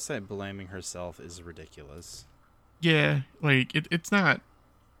 Hirose blaming herself is ridiculous. Yeah, like, it's not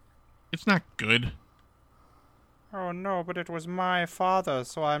good. Oh no, but it was my father,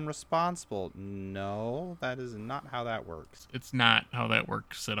 so I'm responsible. No, that is not how that works. It's not how that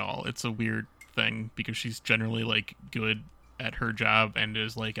works at all. It's a weird thing, because she's generally, like, good at her job and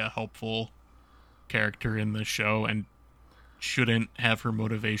is, like, a helpful character in the show, and shouldn't have her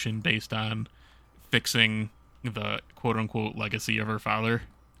motivation based on fixing the quote-unquote legacy of her father.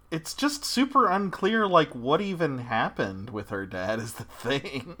 It's just super unclear, like, what even happened with her dad is the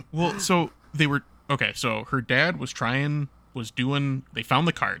thing. Well, so so her dad they found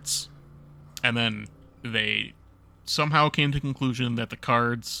the cards, and then they somehow came to the conclusion that the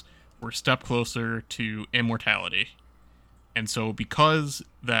cards were a step closer to immortality. And so because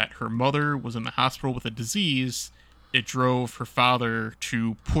that her mother was in the hospital with a disease, it drove her father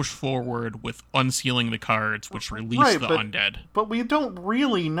to push forward with unsealing the cards, which released the undead. But we don't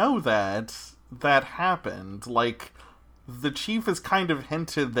really know that happened. Like, the chief has kind of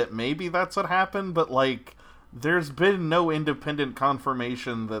hinted that maybe that's what happened, but, like, there's been no independent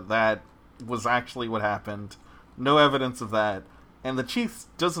confirmation that was actually what happened. No evidence of that. And the chief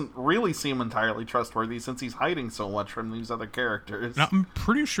doesn't really seem entirely trustworthy since he's hiding so much from these other characters. Now, I'm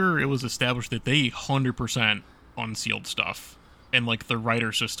pretty sure it was established that they 100% unsealed stuff. And, like, the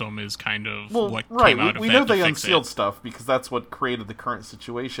writer system is kind of what came out of that. We know they to fix unsealed it. stuff because that's what created the current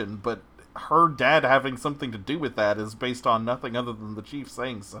situation, but her dad having something to do with that is based on nothing other than the chief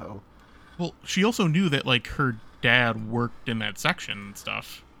saying so. Well, she also knew that, like, her dad worked in that section and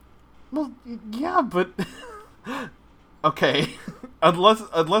stuff. Well, yeah, but... okay.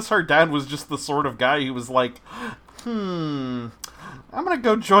 unless her dad was just the sort of guy who was like, I'm gonna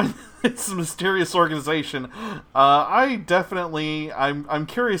go join this mysterious organization. I'm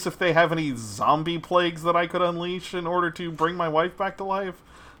curious if they have any zombie plagues that I could unleash in order to bring my wife back to life.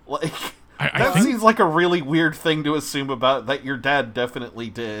 Like, that seems like a really weird thing to assume about that your dad definitely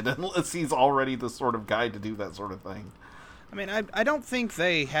did, unless he's already the sort of guy to do that sort of thing. I mean, I don't think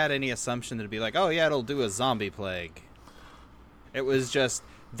they had any assumption that it'd be like, oh yeah, it'll do a zombie plague. It was just,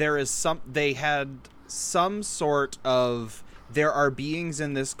 they had some sort of... There are beings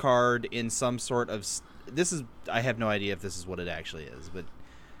in this card in some sort of... This is... I have no idea if this is what it actually is, but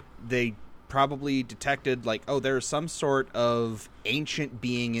they probably detected, like, oh, there's some sort of ancient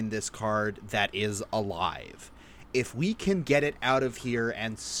being in this card that is alive. If we can get it out of here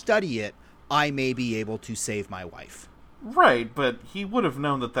and study it, I may be able to save my wife. Right, but he would have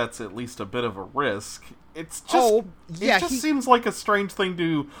known that that's at least a bit of a risk. It's just, yeah, it just seems like a strange thing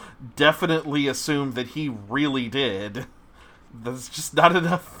to definitely assume that he really did. That's just not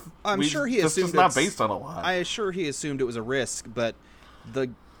enough. I'm sure he assumed it's not based on a lot. I'm sure he assumed it was a risk, but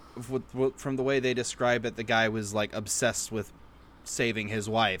from the way they describe it, the guy was like obsessed with saving his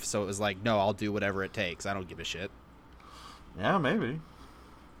wife, so it was like, no, I'll do whatever it takes. I don't give a shit. Yeah, maybe.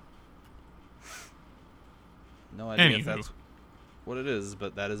 No idea Anywho. if that's what it is,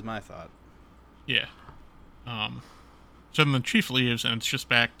 but that is my thought. Yeah. So then the chief leaves, and it's just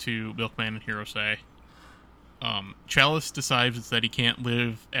back to Milkman and Hirose. Chalice decides that he can't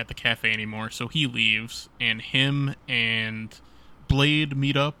live at the cafe anymore, so he leaves, and him and Blade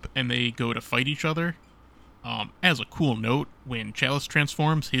meet up, and they go to fight each other. As a cool note, when Chalice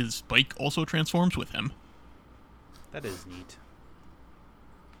transforms, his bike also transforms with him. That is neat.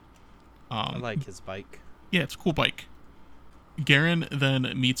 I like his bike. Yeah, it's a cool bike. Garen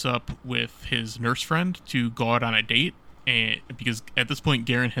then meets up with his nurse friend to go out on a date, and because at this point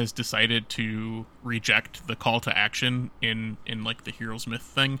Garen has decided to reject the call to action in like the hero's myth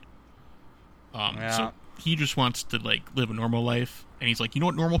thing. So he just wants to like live a normal life, and he's like, you know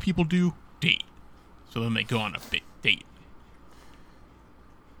what normal people do? Date. So then they go on a date.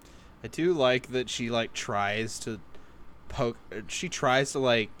 I do like that she like tries to poke. She tries to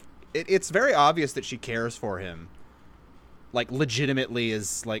like. It's very obvious that she cares for him. Like, legitimately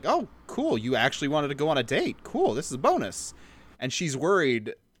is like, oh, cool, you actually wanted to go on a date. Cool, this is a bonus. And she's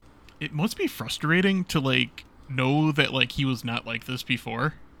worried. It must be frustrating to, like, know that, like, he was not like this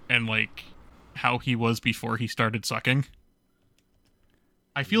before, and, like, how he was before he started sucking.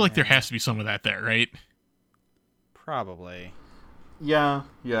 I feel like there has to be some of that there, right? Probably. Yeah.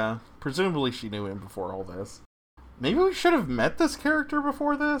 Presumably she knew him before all this. Maybe we should have met this character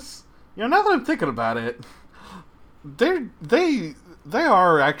before this? You know, now that I'm thinking about it, they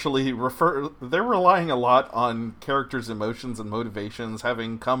are actually they're relying a lot on characters' emotions and motivations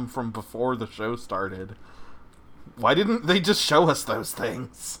having come from before the show started. Why didn't they just show us those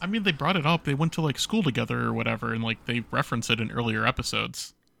things? I mean, they brought it up. They went to, like, school together or whatever, and, like, they reference it in earlier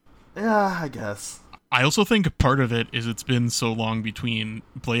episodes. Yeah, I guess. I also think part of it is it's been so long between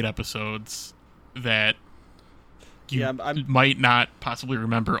Blade episodes that you might not possibly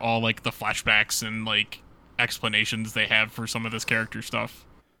remember all, like, the flashbacks and, like, explanations they have for some of this character stuff.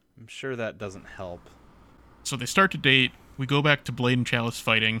 I'm sure that doesn't help. So they start to date. We go back to Blade and Chalice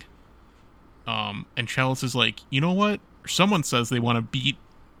fighting. And Chalice is like, you know what? Someone says they want to beat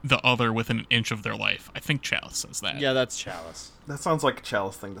the other within an inch of their life. I think Chalice says that. Yeah, that's Chalice. That sounds like a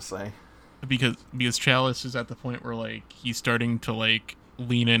Chalice thing to say. Because Chalice is at the point where, like, he's starting to, like,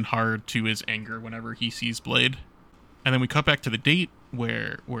 lean in hard to his anger whenever he sees Blade. And then we cut back to the date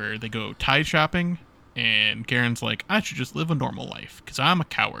where they go tie shopping, and Garen's like, I should just live a normal life, because I'm a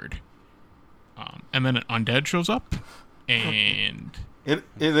coward. And then an undead shows up, and...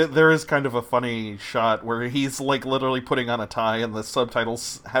 There is kind of a funny shot where he's, like, literally putting on a tie, and the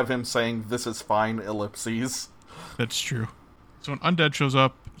subtitles have him saying, "This is fine, ellipses." That's true. So an undead shows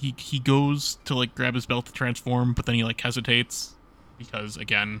up, he goes to, like, grab his belt to transform, but then he, like, hesitates, because,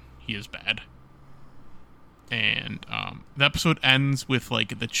 again, he is bad. And the episode ends with,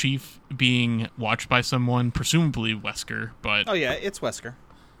 like, the chief being watched by someone, presumably Wesker, but... Oh, yeah, it's Wesker.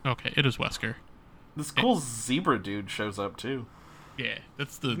 Okay, it is Wesker. This cool zebra dude shows up, too. Yeah,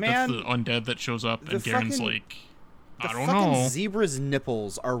 that's the undead that shows up, and Garen's like, I don't The fucking know. zebra's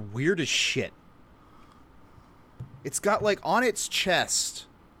nipples are weird as shit. It's got, like, on its chest,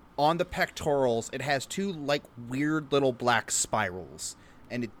 on the pectorals, it has two, like, weird little black spirals.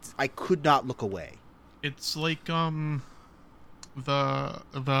 And I could not look away. It's like, the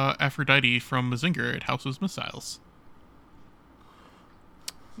Aphrodite from Mazinger at House of Missiles.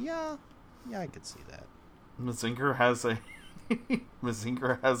 Yeah, I could see that. Mazinger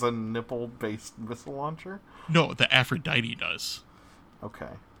has a nipple-based missile launcher? No, the Aphrodite does. Okay.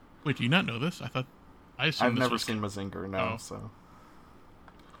 Wait, do you not know this? I assume I've this never was... seen Mazinger, no, Oh. so...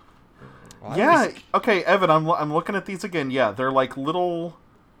 Well, Yeah, okay, Evan, I'm looking at these again. Yeah, they're like little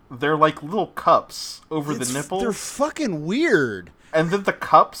cups over the nipples. They're fucking weird. And then the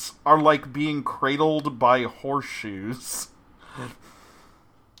cups are like being cradled by horseshoes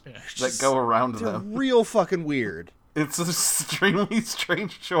that go around They're them. real fucking weird. It's an extremely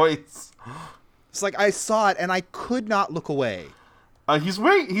strange choice. It's like I saw it and I could not look away. He's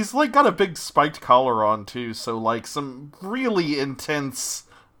like got a big spiked collar on too, so like some really intense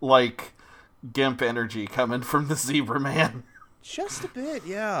like gimp energy coming from the zebra man. Just a bit,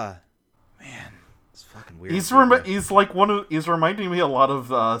 yeah. Man, it's fucking weird. He's reminding me a lot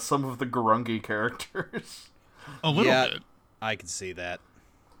of some of the Grungy characters. A little bit. I can see that.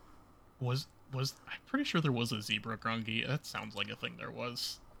 Was I'm pretty sure there was a zebra grungy. That sounds like a thing there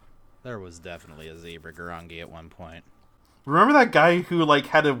was. There was definitely a zebra Grungy at one point. Remember that guy who like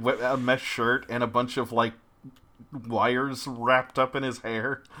had a mesh shirt and a bunch of like wires wrapped up in his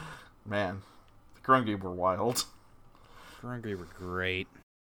hair? Man, the Grungy were wild. Grungy were great.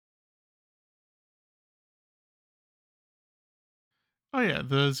 Oh yeah,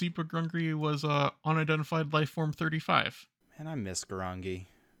 the zebra grungy was unidentified life form 35. Man, I miss Grungy.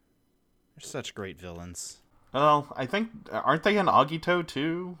 They're such great villains. Well, I think aren't they in Agito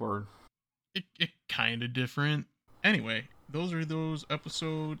too? Or It kind of different. Anyway, those are those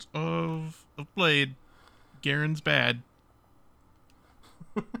episodes of Blade. Garen's bad.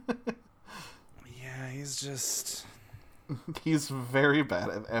 Yeah, he's very bad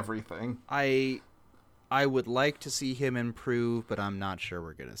at everything. I would like to see him improve, but I'm not sure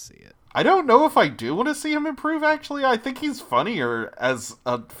we're gonna see it. I don't know if I do want to see him improve, actually. I think he's funnier as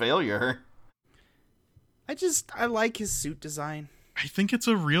a failure. I like his suit design. I think it's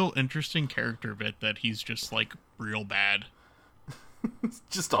a real interesting character bit that he's just like real bad. It's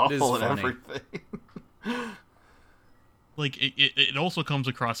just awful at funny. everything. Like it also comes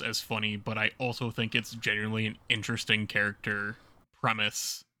across as funny, but I also think it's genuinely an interesting character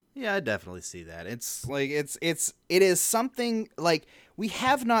premise. Yeah, I definitely see that. It's like it is something like we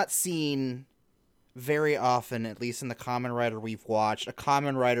have not seen very often, at least in the Kamen Rider we've watched, a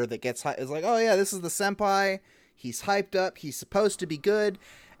Kamen Rider that is like, oh yeah, this is the senpai. He's hyped up. He's supposed to be good,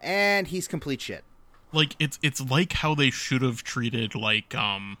 and he's complete shit. Like it's like how they should have treated like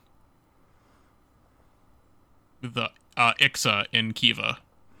the Ixa in Kiva.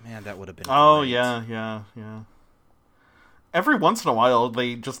 Man, that would have been. Oh great. yeah. Every once in a while,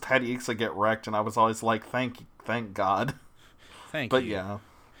 they just had Ixa get wrecked, and I was always like, thank God. Thank But you. yeah,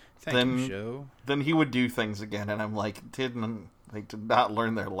 Thank you, show. then he would do things again, and I'm like, they did not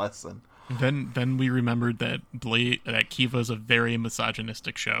learn their lesson. Then we remembered that Kiva is a very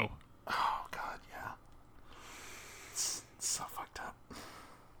misogynistic show. Oh God, yeah. It's so fucked up.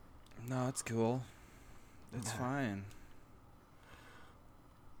 No, it's cool. It's fine.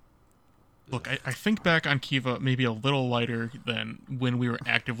 Look, I think back on Kiva maybe a little lighter than when we were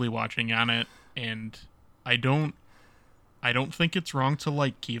actively watching on it, and I don't think it's wrong to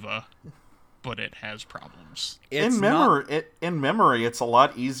like Kiva, but it has problems. It's in memory, it's a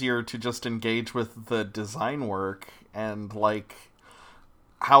lot easier to just engage with the design work and like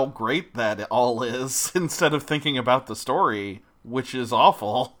how great that all is instead of thinking about the story, which is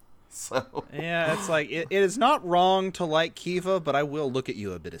awful. So Yeah, it's like it is not wrong to like Kiva, but I will look at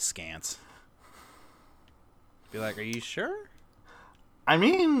you a bit askance. Be like, are you sure? I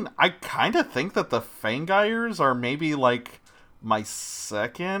mean, I kind of think that the Fangires are maybe like my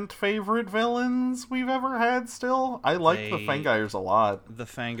second favorite villains we've ever had still. I like the Fangires a lot. The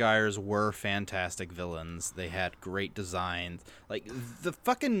Fangires were fantastic villains. They had great designs. Like, the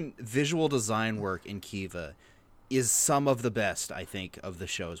fucking visual design work in Kiva is some of the best, I think, of the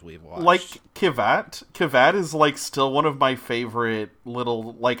shows we've watched. Like Kivat. Kivat is like still one of my favorite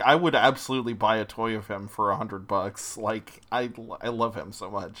little, like, I would absolutely buy a toy of him for $100. Like, I love him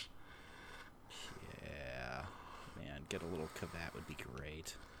so much. Yeah. Man, get a little Kivat would be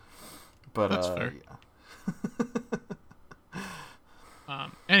great. But That's fair. Yeah.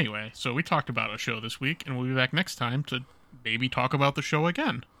 Anyway, so we talked about a show this week, and we'll be back next time to maybe talk about the show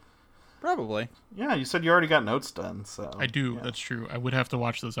again. Probably. Yeah, you said you already got notes done, so I do, yeah. that's true. I would have to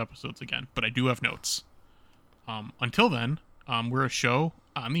watch those episodes again, but I do have notes. Until then, we're a show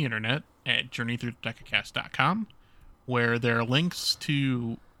on the internet at journeythroughthedecacast.com, where there are links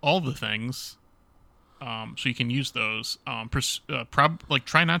to all the things, so you can use those.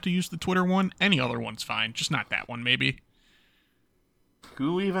 Try not to use the Twitter one. Any other one's fine, just not that one, maybe.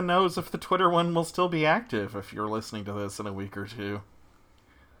 Who even knows if the Twitter one will still be active if you're listening to this in a week or two?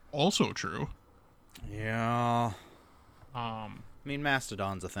 Also true. Yeah. I mean,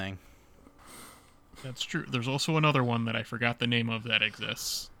 Mastodon's a thing. That's true. There's also another one that I forgot the name of that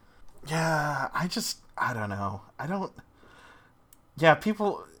exists. Yeah, I don't know. Yeah,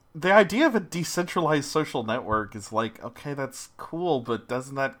 the idea of a decentralized social network is like, okay, that's cool, but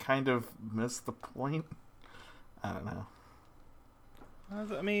doesn't that kind of miss the point? I don't know.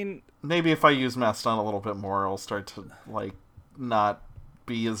 I mean... Maybe if I use Mastodon a little bit more, I'll start to, like, not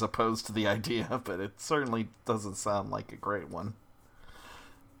be as opposed to the idea, but it certainly doesn't sound like a great one.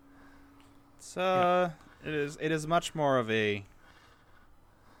 It's it is much more of a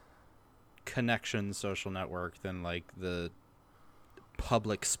connection social network than like the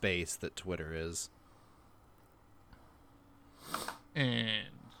public space that Twitter is. And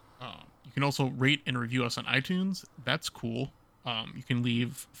you can also rate and review us on iTunes. That's cool. You can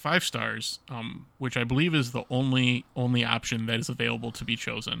leave 5 stars, which I believe is the only option that is available to be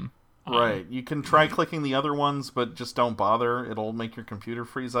chosen. Right. You can try clicking the other ones, but just don't bother. It'll make your computer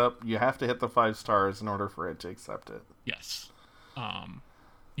freeze up. You have to hit the 5 stars in order for it to accept it. Yes.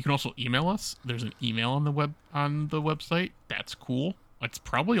 You can also email us. There's an email on the website. That's cool. It's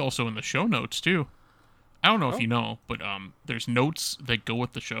probably also in the show notes too. I don't know if you know, but there's notes that go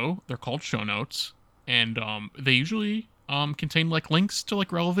with the show. They're called show notes, and they usually contain like links to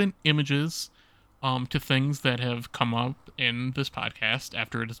like relevant images to things that have come up in this podcast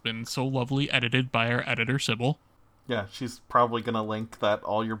after it has been so lovely edited by our editor Sybil. Yeah, she's probably gonna link that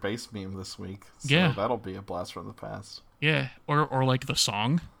All Your Base meme this week. So Yeah, that'll be a blast from the past. Yeah, or like the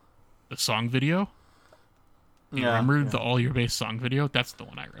song video. You remember the All Your Base song video? That's the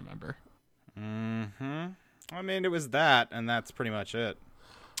one I remember. Mm-hmm. I mean, it was that, and that's pretty much it.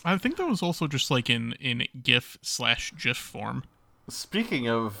 I think that was also just like in GIF/GIF form. Speaking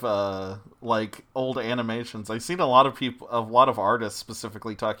of like old animations, I've seen a lot of artists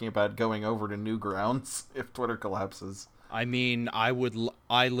specifically talking about going over to Newgrounds if Twitter collapses. I mean,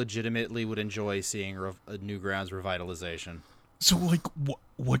 I legitimately would enjoy seeing a Newgrounds revitalization. So, like,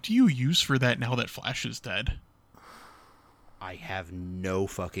 what do you use for that now that Flash is dead? I have no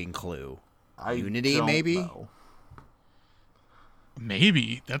fucking clue. I Unity, don't maybe? know.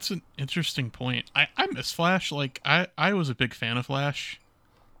 Maybe. That's an interesting point. I miss Flash. Like, I was a big fan of Flash.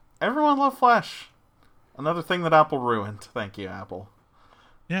 Everyone loved Flash. Another thing that Apple ruined. Thank you, Apple.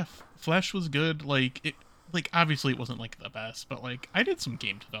 Yeah, Flash was good. Like, obviously it wasn't, like, the best, but, like, I did some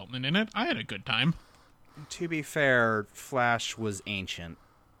game development in it. I had a good time. To be fair, Flash was ancient.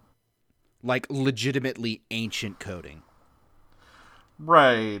 Like, legitimately ancient coding.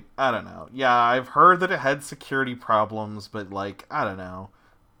 Right. I don't know. Yeah, I've heard that it had security problems, but, like, I don't know.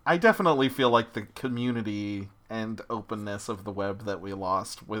 I definitely feel like the community and openness of the web that we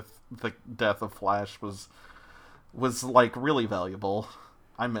lost with the death of Flash was like, really valuable.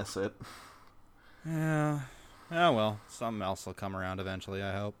 I miss it. Yeah. Oh, well. Something else will come around eventually,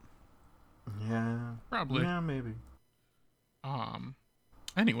 I hope. Yeah. Probably. Yeah, maybe.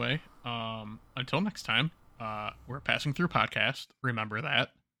 Anyway, until next time, we're Passing Through Podcast. Remember that.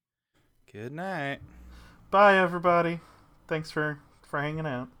 Good night. Bye, everybody. Thanks for hanging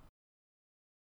out.